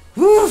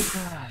 Woo.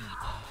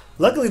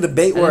 Luckily the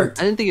bait worked.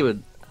 I didn't think it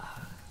would.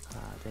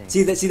 Dang.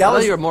 See that I thought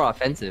was. you were more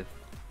offensive.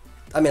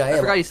 I mean, I I am.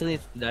 forgot you still need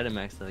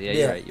Dynamax though. Yeah, Yeah.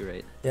 you're right. You're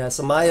right. Yeah.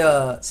 So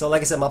my so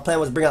like I said, my plan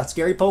was bring out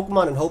scary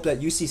Pokemon and hope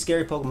that you see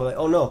scary Pokemon. Like,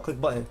 oh no, click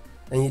button,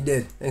 and you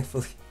did.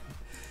 Thankfully,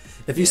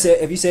 if you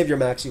if you saved your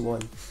max, you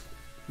won.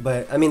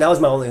 But I mean, that was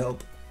my only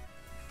hope.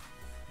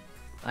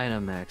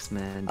 Dynamax,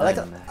 man. I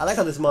Dynamax. like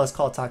how this mod is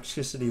called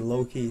Toxtricity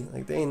low key.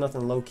 Like there ain't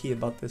nothing low key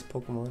about this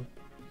Pokemon.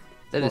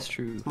 That is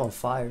true. I'm on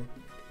fire,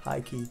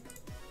 high key.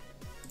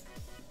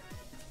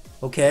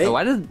 Okay. Oh,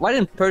 why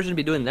didn't Persian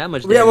be doing that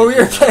much? Yeah, well, we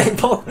were damage? playing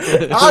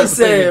Pokemon. I'm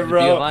saying,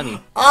 bro. Giovanni.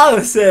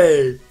 I'm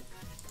saying.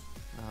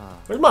 Ah.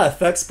 Where's my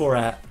effect spore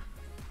at?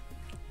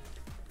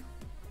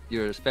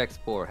 Your effect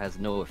spore has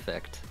no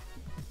effect.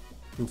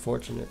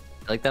 Unfortunate.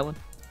 Like that one?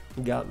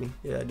 You got me.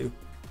 Yeah, I do.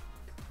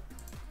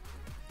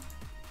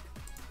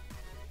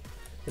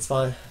 It's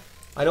fine.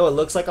 I know it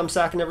looks like I'm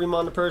sacking every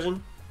Mono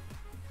Persian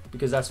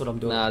because that's what I'm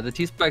doing. Nah, the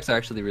T-Spikes are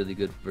actually really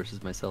good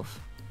versus myself.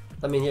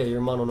 I mean, yeah,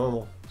 you're mono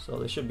normal, so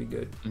they should be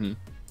good. Mm-hmm.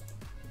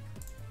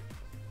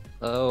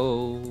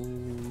 Oh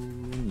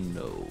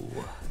no.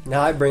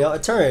 Now I bring out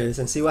Eternatus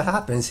and see what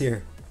happens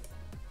here.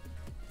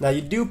 Now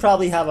you do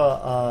probably have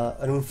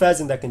an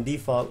Unfezant that can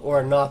default or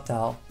a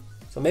Noctowl.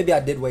 So maybe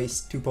I did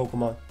waste 2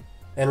 Pokemon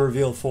and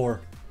reveal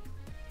 4.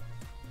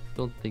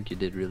 Don't think you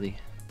did really.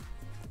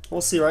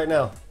 We'll see right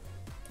now.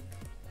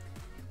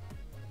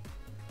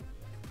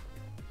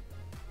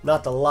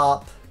 Not the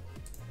Lop.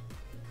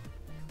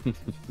 Good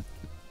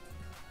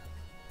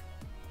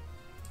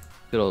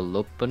old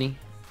Lopunny.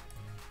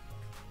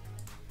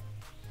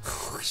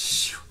 Oh,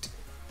 shoot.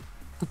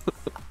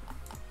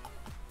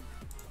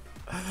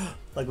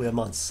 Luckily, that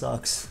mon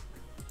sucks.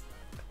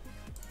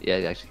 Yeah,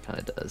 it actually kind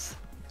of does.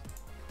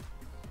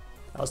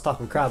 I was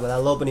talking crap, but that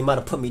Lopunny might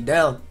have put me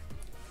down.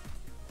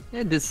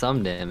 It did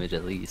some damage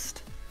at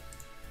least.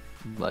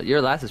 But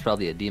your last is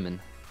probably a demon.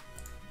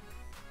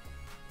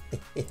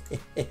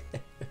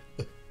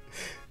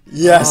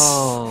 Yes.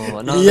 Oh,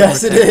 another yes,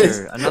 protector. it is.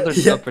 Another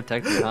Yeah. sub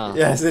protector, huh?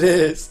 Yes, it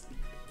is.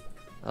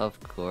 Of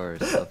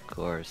course, of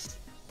course.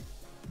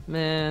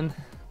 Man.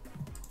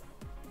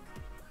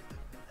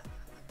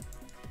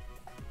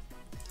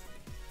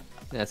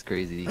 That's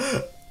crazy.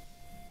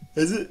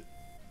 Is it?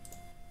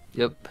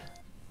 Yep.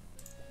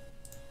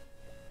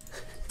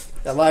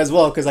 I might as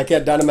well, because I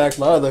can't Dynamax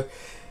my other.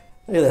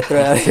 Look at that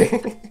thread out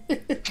here.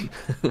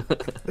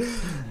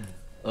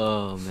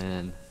 Oh,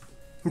 man.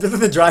 Look at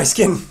the dry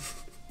skin.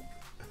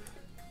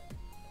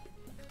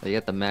 Oh, you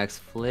got the max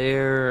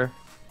flare.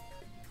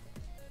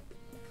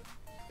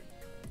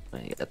 Oh,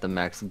 you got the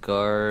max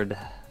guard.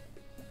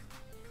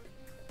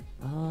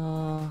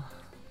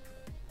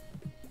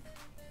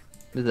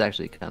 This is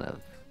actually kind of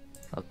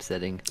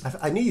upsetting.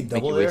 I knew you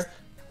double you there. waste-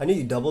 I knew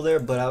you double there,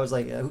 but I was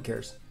like, yeah, who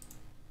cares?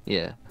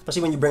 Yeah.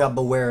 Especially when you bring out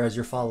Beware as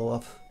your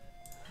follow-up.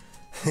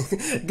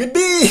 Good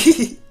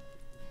B!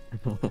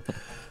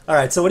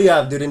 Alright, so what do you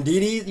have, dude?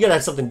 Indeedee? You gotta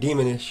have something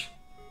demonish.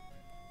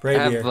 I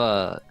Braviary.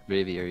 have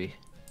Braviary.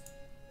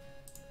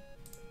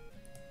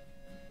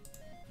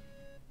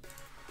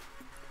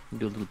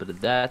 Do a little bit of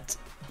that.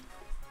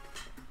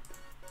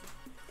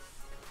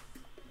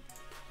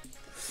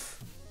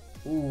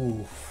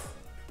 Ooh.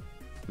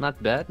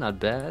 Not bad, not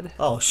bad.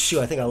 Oh, shoot,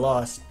 I think I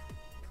lost.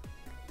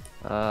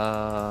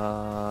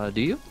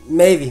 Do you?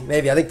 Maybe.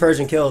 I think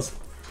Persian kills.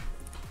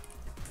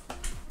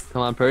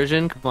 Come on,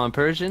 Persian. Come on,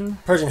 Persian.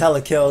 Persian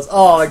hella kills.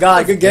 Oh my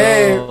god, good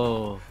game!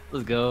 Oh,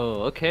 let's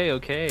go. Okay,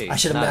 okay. I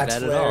should have Not max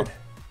bad at all. flared.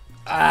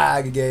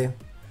 Ah, good game.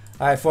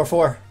 Alright,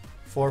 4-4.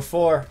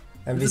 4-4.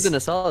 This has MVC. been a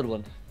solid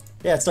one.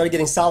 Yeah, it started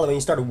getting solid when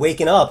you started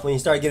waking up, when you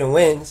started getting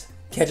wins.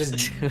 Can't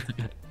just...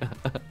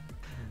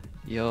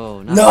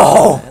 Yo, not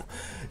No! bad.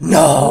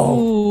 No!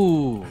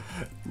 Ooh.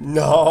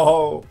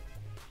 No!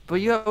 But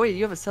you have, wait,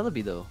 you have a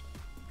Celebi though.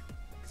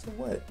 So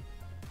what?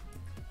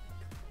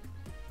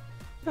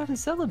 You have a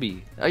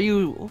Celebi. Are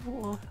you?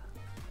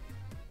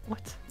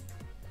 What?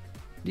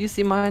 Do you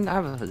see mine? I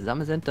have a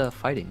Zamazenta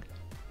fighting.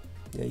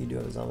 Yeah, you do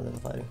have a Zamazenta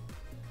fighting.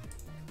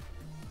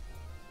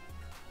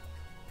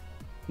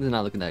 This is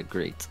not looking that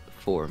great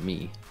for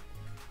me.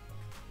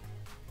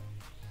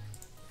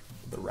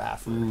 The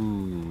Raffer.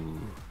 Ooh.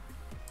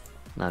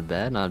 Not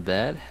bad, not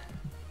bad.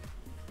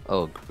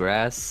 Oh,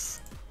 grass.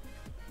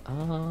 It's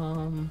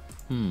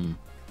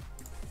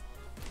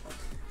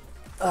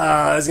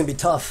gonna be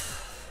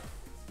tough.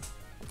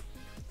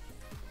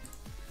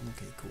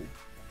 Okay, cool.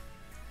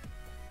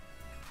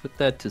 Put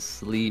that to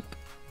sleep.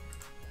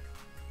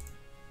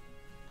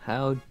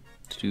 How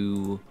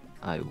do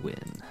I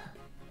win?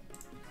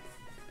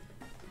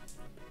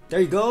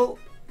 There you go.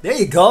 There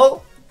you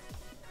go.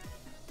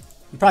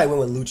 You probably win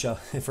with Lucha,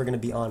 if we're gonna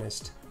be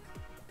honest.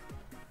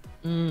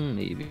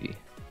 Maybe.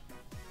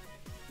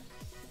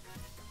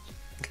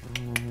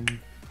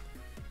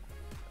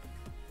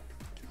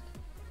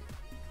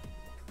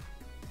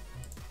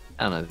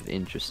 Kind of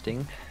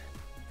interesting.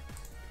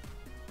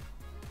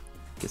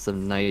 Get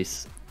some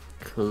nice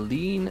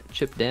clean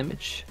chip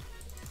damage.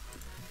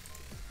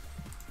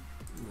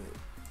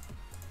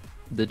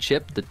 The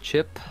chip.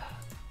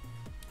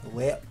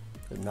 Way up.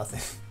 There's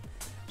nothing.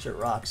 Sure,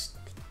 rocks.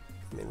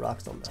 I mean,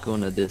 rocks don't matter.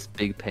 Going to this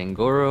big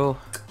Pangoro.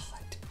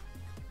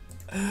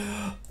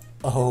 God.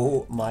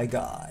 Oh my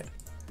god.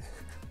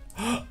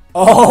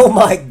 Oh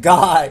my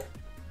god.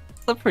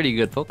 It's a pretty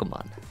good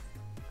Pokemon.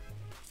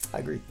 I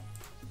agree.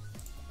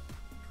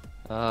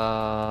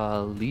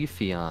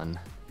 Leafeon.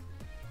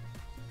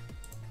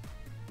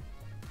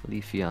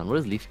 Leafeon. What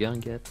does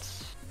Leafeon get?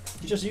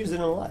 You just used it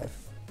in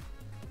life.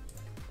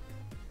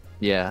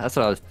 Yeah, that's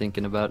what I was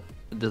thinking about.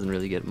 It doesn't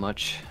really get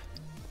much.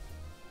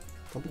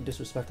 Don't be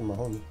disrespecting my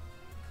homie.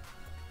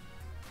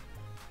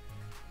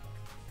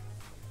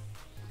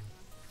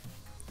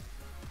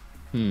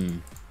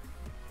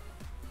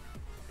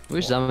 I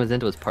wish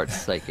Zamazenta was part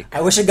psychic.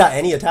 I wish it got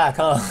any attack,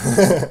 huh?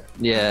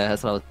 Yeah,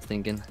 that's what I was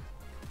thinking.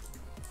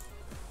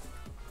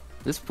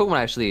 This Pokemon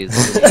actually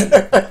is really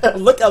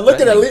I'm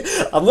looking at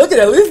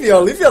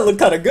Leafeon. Leafeon look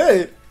kind of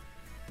good.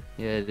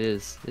 yeah, it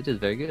is. It is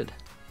very good.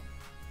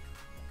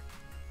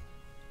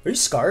 Are you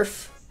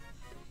Scarf?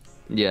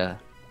 Yeah.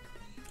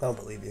 I don't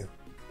believe you.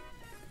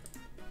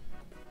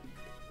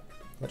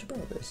 What'd you bring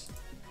with this?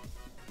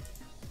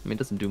 I mean, it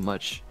doesn't do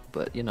much,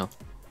 but you know.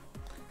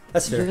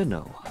 That's fair. You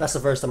know. That's the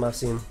first time I've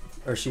seen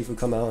Urshifu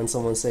come out and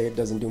someone say it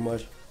doesn't do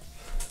much.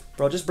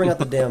 Bro, just bring out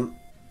the damn...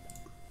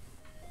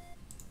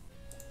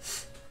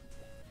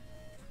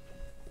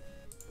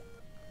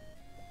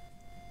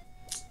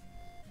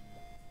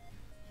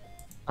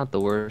 Not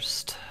the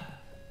worst.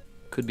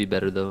 Could be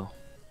better though.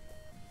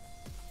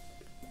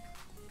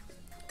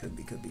 Could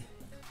be, could be.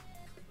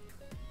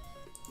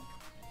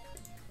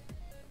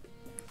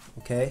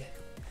 Okay.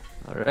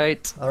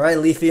 Alright. Alright,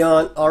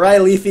 Leafeon.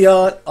 Alright,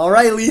 Leafeon.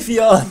 Alright,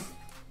 Leafeon.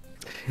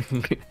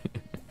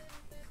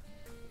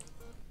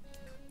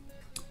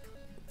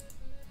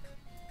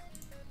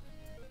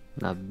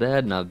 Not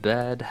bad, not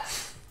bad.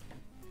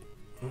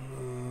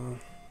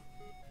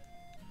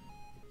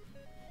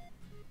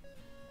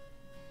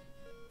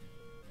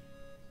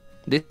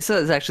 This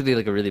is actually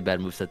like a really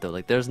bad moveset though.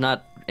 Like there's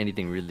not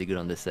anything really good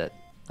on this set.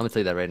 I'm gonna tell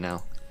you that right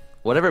now.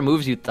 Whatever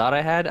moves you thought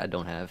I had, I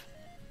don't have.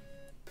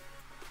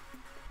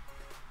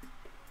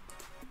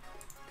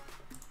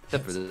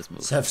 Except for this move.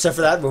 Except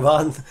for that move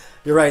on.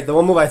 You're right, the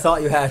one move I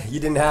thought you had, you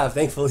didn't have,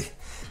 thankfully.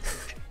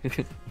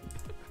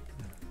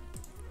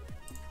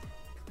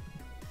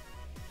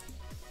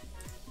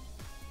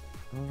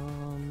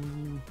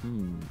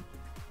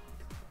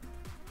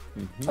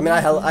 I mean, I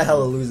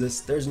hella lose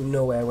this. There's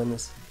no way I win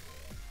this.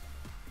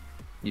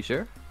 You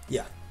sure?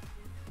 Yeah.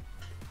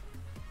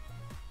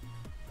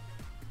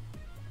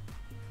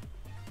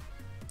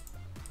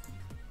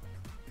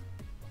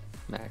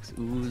 Max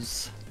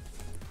Ooze.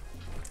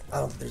 I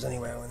don't think there's any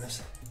way I win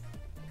this.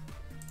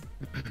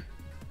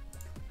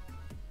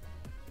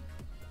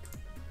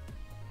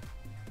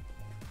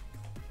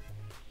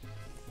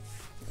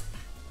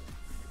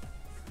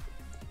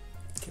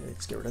 Okay,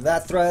 let's get rid of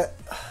that threat.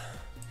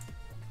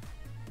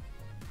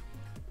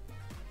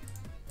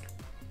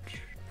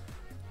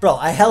 Bro,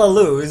 I hella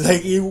lose.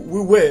 Like, we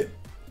win.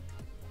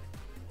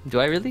 Do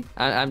I really?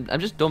 I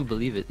just don't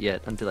believe it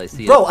yet until I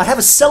see it. Bro, I have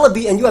a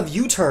Celebi and you have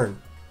U-turn.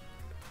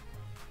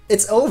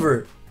 It's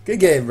over.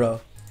 Good game,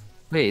 bro.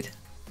 Wait.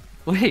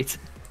 Wait.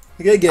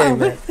 Good game,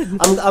 man.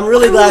 I'm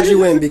really glad you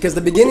win because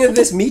the beginning of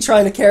this, me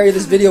trying to carry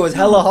this video was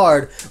hella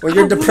hard when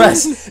you're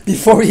depressed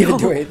before we even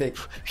do anything.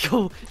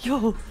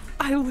 Yo,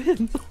 I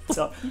win.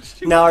 So,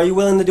 now, are you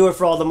willing to do it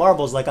for all the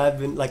marbles like I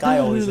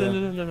always do?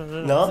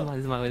 No?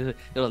 This is my win.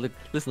 Yo, look,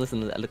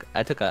 listen. Look,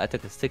 I took a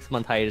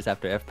 6-month hiatus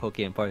after F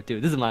Pokemon Part 2.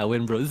 This is my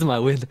win, bro. This is my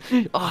win.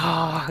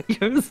 Ah,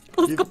 yes.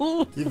 Let's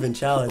go. You've been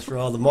challenged for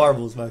all the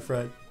marbles, my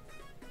friend.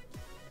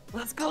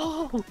 Let's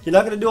go. You're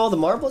not gonna do all the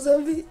marbles,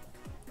 Emvee?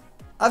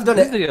 I've done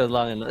This it. video is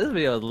long enough. This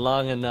video is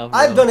long enough.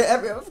 I've done it.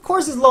 Of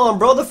course, it's long,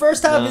 bro. The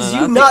first half is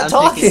you not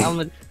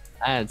talking.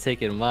 I am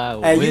taking my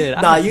Hey,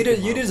 win.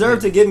 you deserve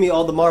to give me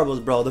all the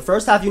marbles, bro. The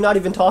first half, you're not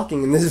even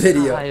talking in this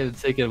video. I am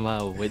taking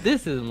my win.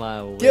 This is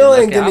my win. Go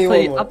and give me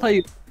one more. I'll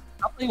play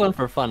one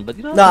for fun, but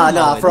you know.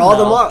 Nah. For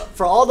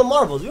all the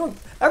marbles,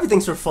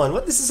 everything's for fun.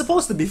 What this is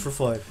supposed to be for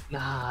fun?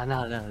 Nah.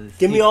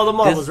 Give me all the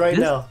marbles right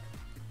now.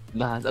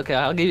 Nah. Okay,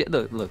 I'll give you.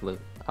 Look.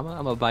 I'm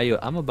gonna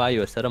buy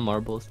you a set of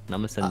marbles, and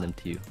I'm gonna send them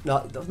to you.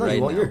 No,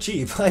 you won't. You're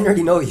cheap. I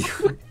already know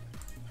you.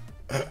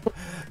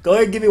 Go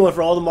ahead and give me one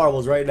for all the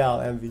marbles right now,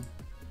 Emvee.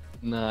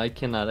 No, I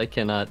cannot.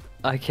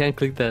 I can't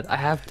click that. I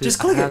have to. Just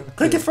click it.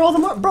 Click it for all the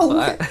marbles.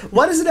 Bro,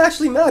 why does it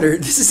actually matter?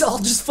 This is all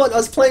just fun.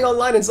 Us playing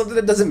online and something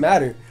that doesn't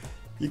matter.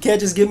 You can't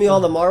just give me all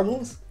the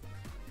marbles?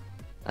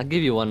 I'll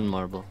give you one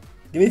marble.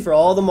 Give me for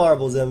all the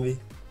marbles, Emvee.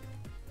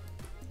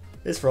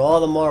 It's for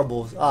all the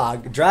marbles. Ah,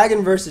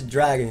 dragon versus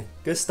dragon.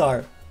 Good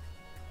start.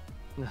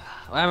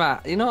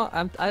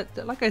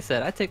 Like I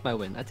said, I take my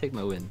win.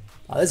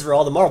 This is for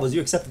all the marbles.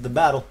 You accepted the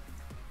battle.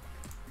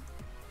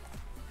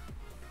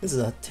 This is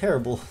a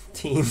terrible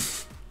team.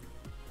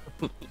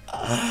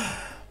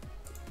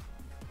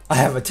 I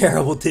have a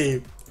terrible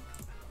team.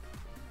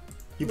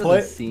 You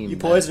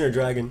poison or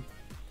dragon?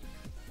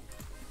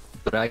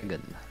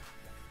 Dragon.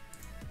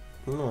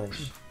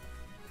 Nice.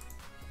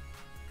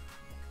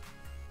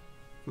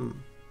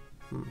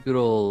 Good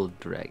old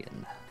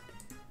dragon.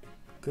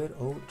 Good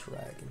old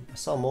dragon. I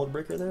saw Mold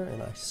Breaker there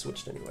and I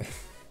switched anyway.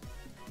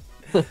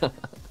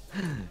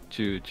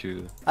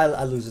 True.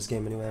 I lose this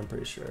game anyway, I'm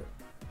pretty sure.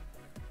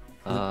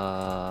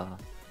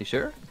 You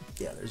sure?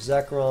 Yeah, there's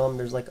Zekrom,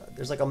 there's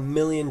like a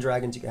million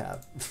dragons you can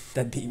have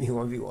that beat me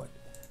 1v1.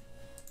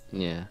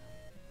 Yeah.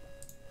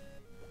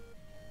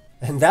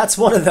 And that's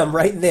one of them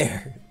right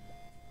there.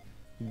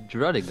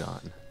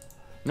 Drudigon.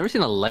 Never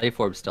seen a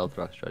Life Orb Stealth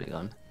Rock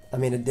Drudigon. I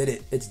mean, it did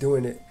it. It's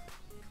doing it.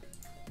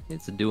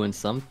 It's doing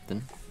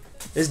something.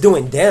 It's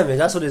doing damage.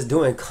 That's what it's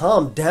doing.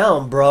 Calm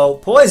down, bro.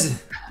 Poison.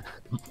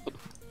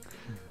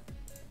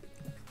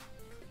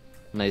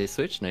 Nice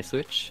switch, nice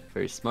switch.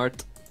 Very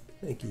smart.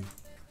 Thank you.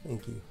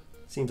 Thank you.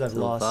 Seems I've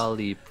lost.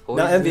 Volley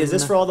Now, Emvee, is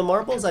this for all the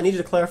marbles? I need you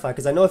to clarify,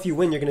 because I know if you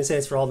win, you're going to say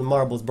it's for all the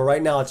marbles, but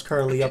right now it's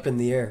currently up in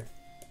the air.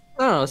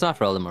 No, it's not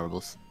for all the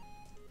marbles.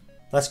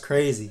 That's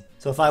crazy.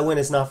 So if I win,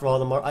 it's not for all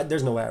the marbles.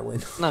 There's no way I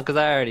win. No, because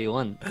I already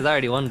won. Because I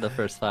already won the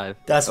first 5.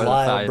 That's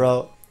wild,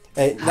 bro.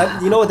 Hey,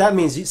 you know what that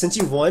means? Since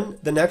you've won,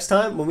 the next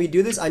time when we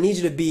do this, I need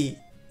you to be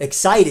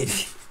excited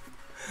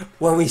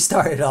when we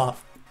start it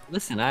off.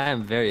 Listen, I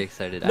am very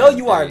excited. No,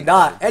 you are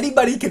not.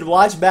 Anybody can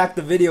watch back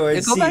the video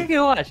and see. Go back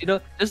and watch. You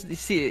know, just you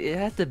see, it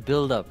has to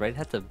build up, right? It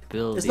has to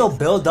build. There's no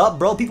build up,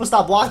 bro. People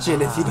stop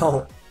watching if you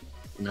don't.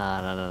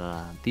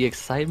 Nah. The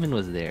excitement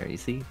was there. You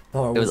see,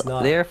 no, it was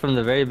there from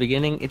the very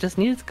beginning. It just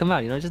needed to come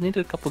out. You know, it just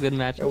needed a couple good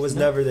matches. It was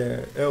never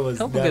there. It was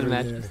couple never good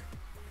matches.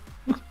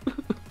 there.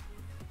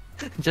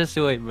 Just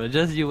you wait, bro.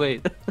 Just you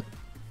wait.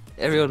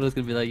 Everyone was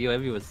gonna be like, yo,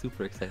 everyone was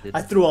super excited.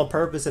 I threw on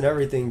purpose and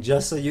everything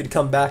just so you'd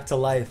come back to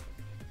life.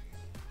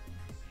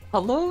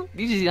 Hello?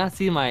 Did you not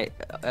see my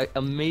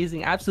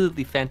amazing,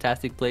 absolutely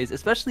fantastic plays,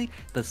 especially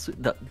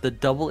the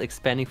double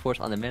expanding force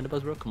on the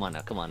Mandibuzz, bro? Come on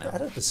now, come on now. I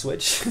didn't have to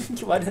switch.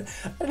 I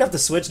didn't have to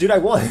switch, dude. I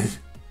won.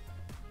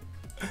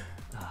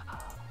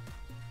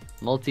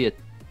 Multi.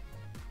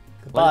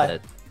 Goodbye.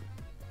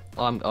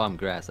 Oh, I'm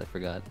grass. I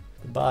forgot.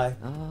 Goodbye.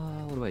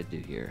 What do I do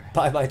here?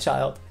 Bye, my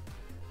child.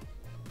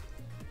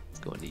 It's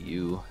going to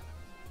you.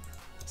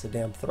 It's a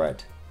damn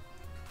threat.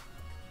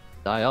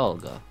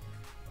 Dialga.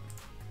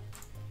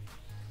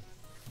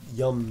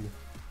 Yum.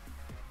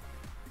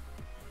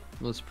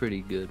 Was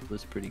pretty good.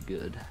 Was pretty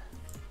good.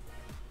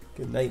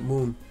 Good night,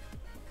 Moon.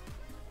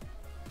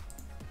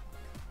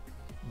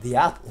 The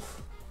apple.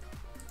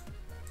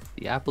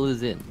 The apple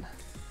is in.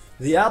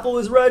 The apple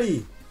is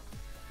ready.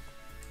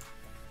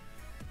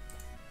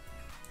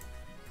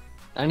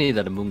 I need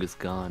that Amoongu's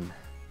gone.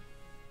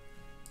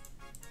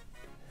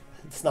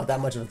 It's not that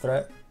much of a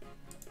threat.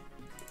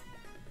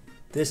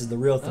 This is the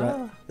real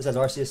threat. This has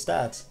Arceus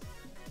stats.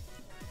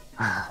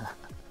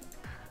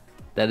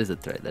 That is a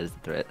threat. That is a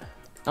threat.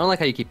 I don't like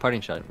how you keep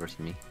parting shot versus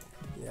me.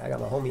 Yeah, I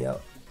got my homie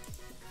out.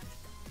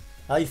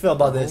 How you feel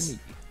about this?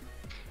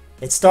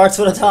 It starts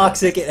with a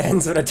toxic, it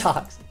ends with a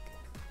toxic.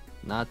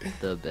 Not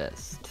the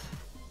best.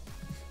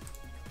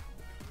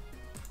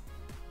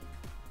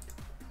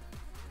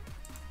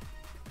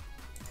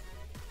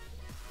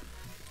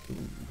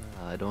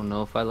 I don't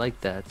know if I like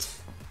that.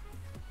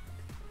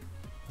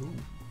 Ooh.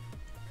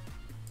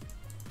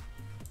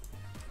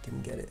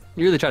 Didn't get it.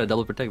 You really try to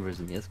double protect versus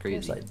me. That's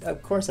crazy.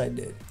 Of course I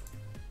did.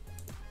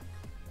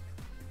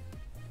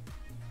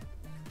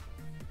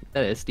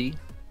 That SD?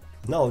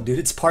 No, dude,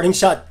 it's parting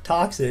shot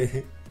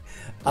toxic.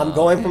 I'm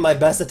going for my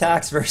best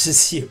attacks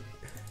versus you.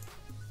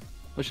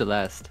 What's your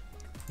last?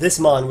 This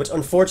Mon, which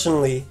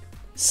unfortunately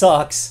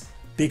sucks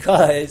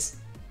because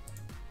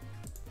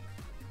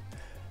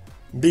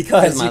you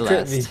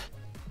crit me.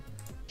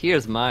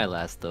 Here's my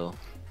last though.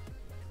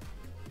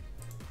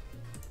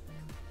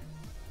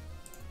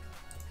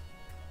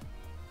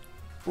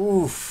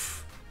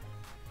 Oof.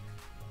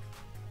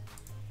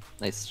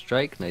 Nice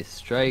strike, nice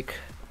strike.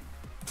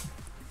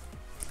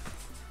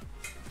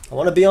 I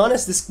want to be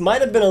honest, this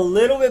might have been a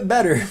little bit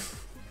better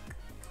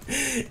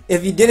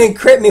if you didn't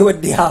crit me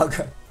with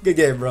Dialga. Good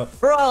game, bro.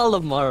 For all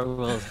the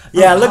marbles.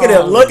 Yeah, look at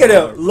him, look at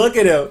him, look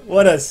at him.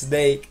 What a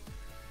snake.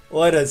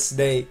 What a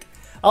snake.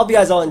 I hope you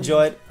guys all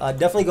enjoyed.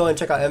 Definitely go and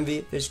check out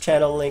Emvee. His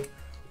channel link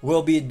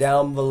will be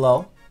down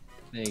below.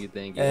 Thank you,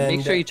 thank you. And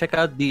make sure you check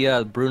out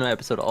the Bruno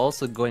episode,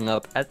 also going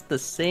up at the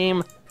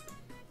same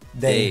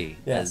day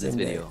as this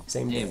video.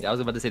 Same day. I was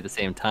about to say the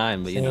same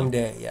time, but you know. Same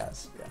day,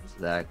 yes.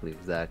 Exactly,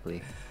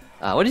 exactly.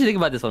 What did you think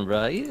about this one,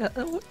 bro? What do you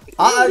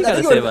I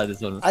gotta say about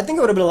this one? I think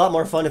it would have been a lot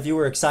more fun if you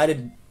were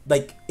excited,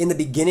 like in the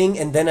beginning,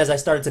 and then as I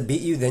started to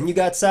beat you, then you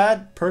got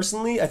sad.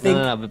 Personally, I think.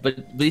 No, but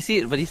you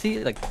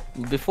see, like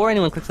before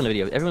anyone clicks on the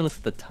video, everyone looks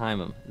at the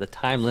time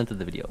length of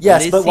the video.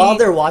 Yes, but while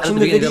they're watching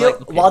the video,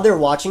 like, okay. while they're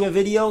watching a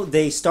video,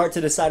 they start to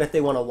decide if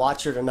they want to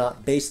watch it or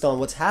not based on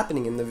what's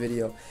happening in the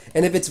video.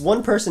 And if it's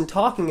one person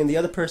talking and the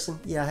other person,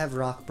 yeah, I have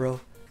rock, bro.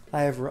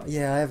 I have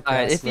grass,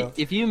 alright,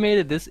 if you made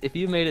it this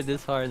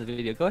far in the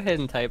video, go ahead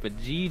and type a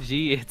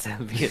GG it's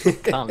Emvee in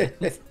the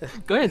comments.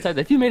 Go ahead and type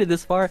that. If you made it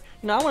this far,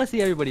 you know, I want to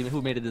see everybody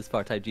who made it this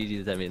far type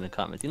GG it's Emvee in the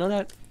comments. You know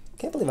that?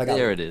 Can't believe I got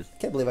there. It is.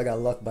 Can't believe I got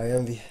luck by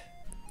Emvee.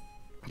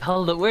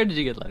 Hold up, where did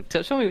you get luck?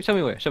 Show me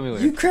where.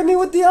 You crit me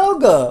with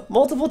Dialga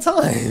multiple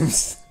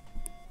times.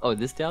 Oh,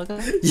 this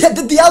Dialga? Yeah,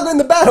 the Dialga in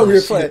the battle we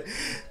were playing.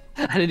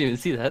 I didn't even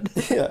see that.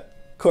 Yeah,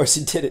 of course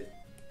you did it.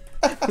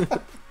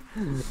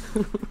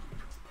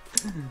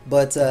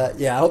 But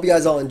yeah, I hope you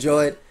guys all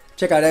enjoyed.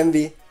 Check out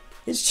Emvee.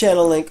 His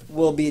channel link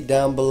will be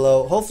down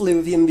below. Hopefully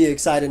with him be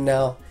excited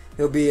now,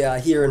 he'll be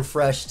here and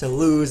fresh to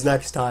lose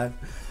next time.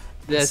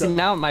 Yeah, so, see,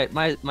 now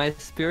my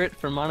spirit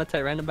for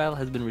Monotype Random Battle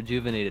has been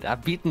rejuvenated.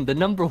 I've beaten the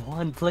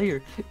 #1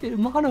 player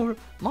in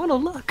Mono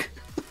Luck.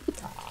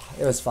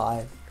 It was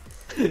fine.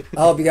 I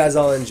hope you guys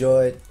all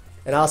enjoyed.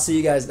 And I'll see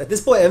you guys. At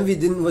this point,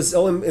 Emvee was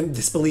so in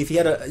disbelief. He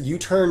had a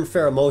U-turn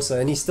Pheromosa,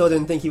 and he still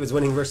didn't think he was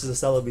winning versus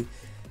a Celebi.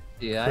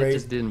 Yeah, Crazy. I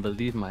just didn't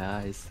believe my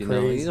eyes.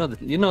 Crazy.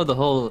 You know the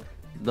whole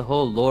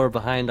lore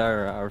behind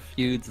our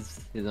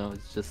feuds. You know,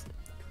 it's just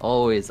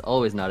always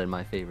not in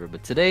my favor.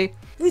 But today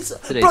Bro, you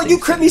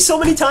things crit me so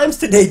many times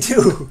today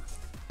too.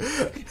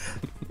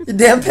 You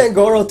damn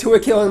Pangoro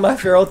 2-kill in my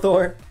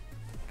Ferrothorn.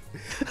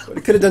 I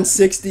could have done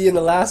 60 in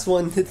the last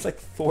one. It's like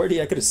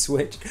 40. I could have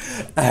switched.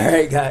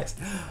 Alright, guys.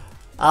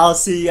 I'll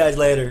see you guys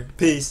later.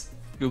 Peace.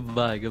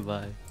 Goodbye.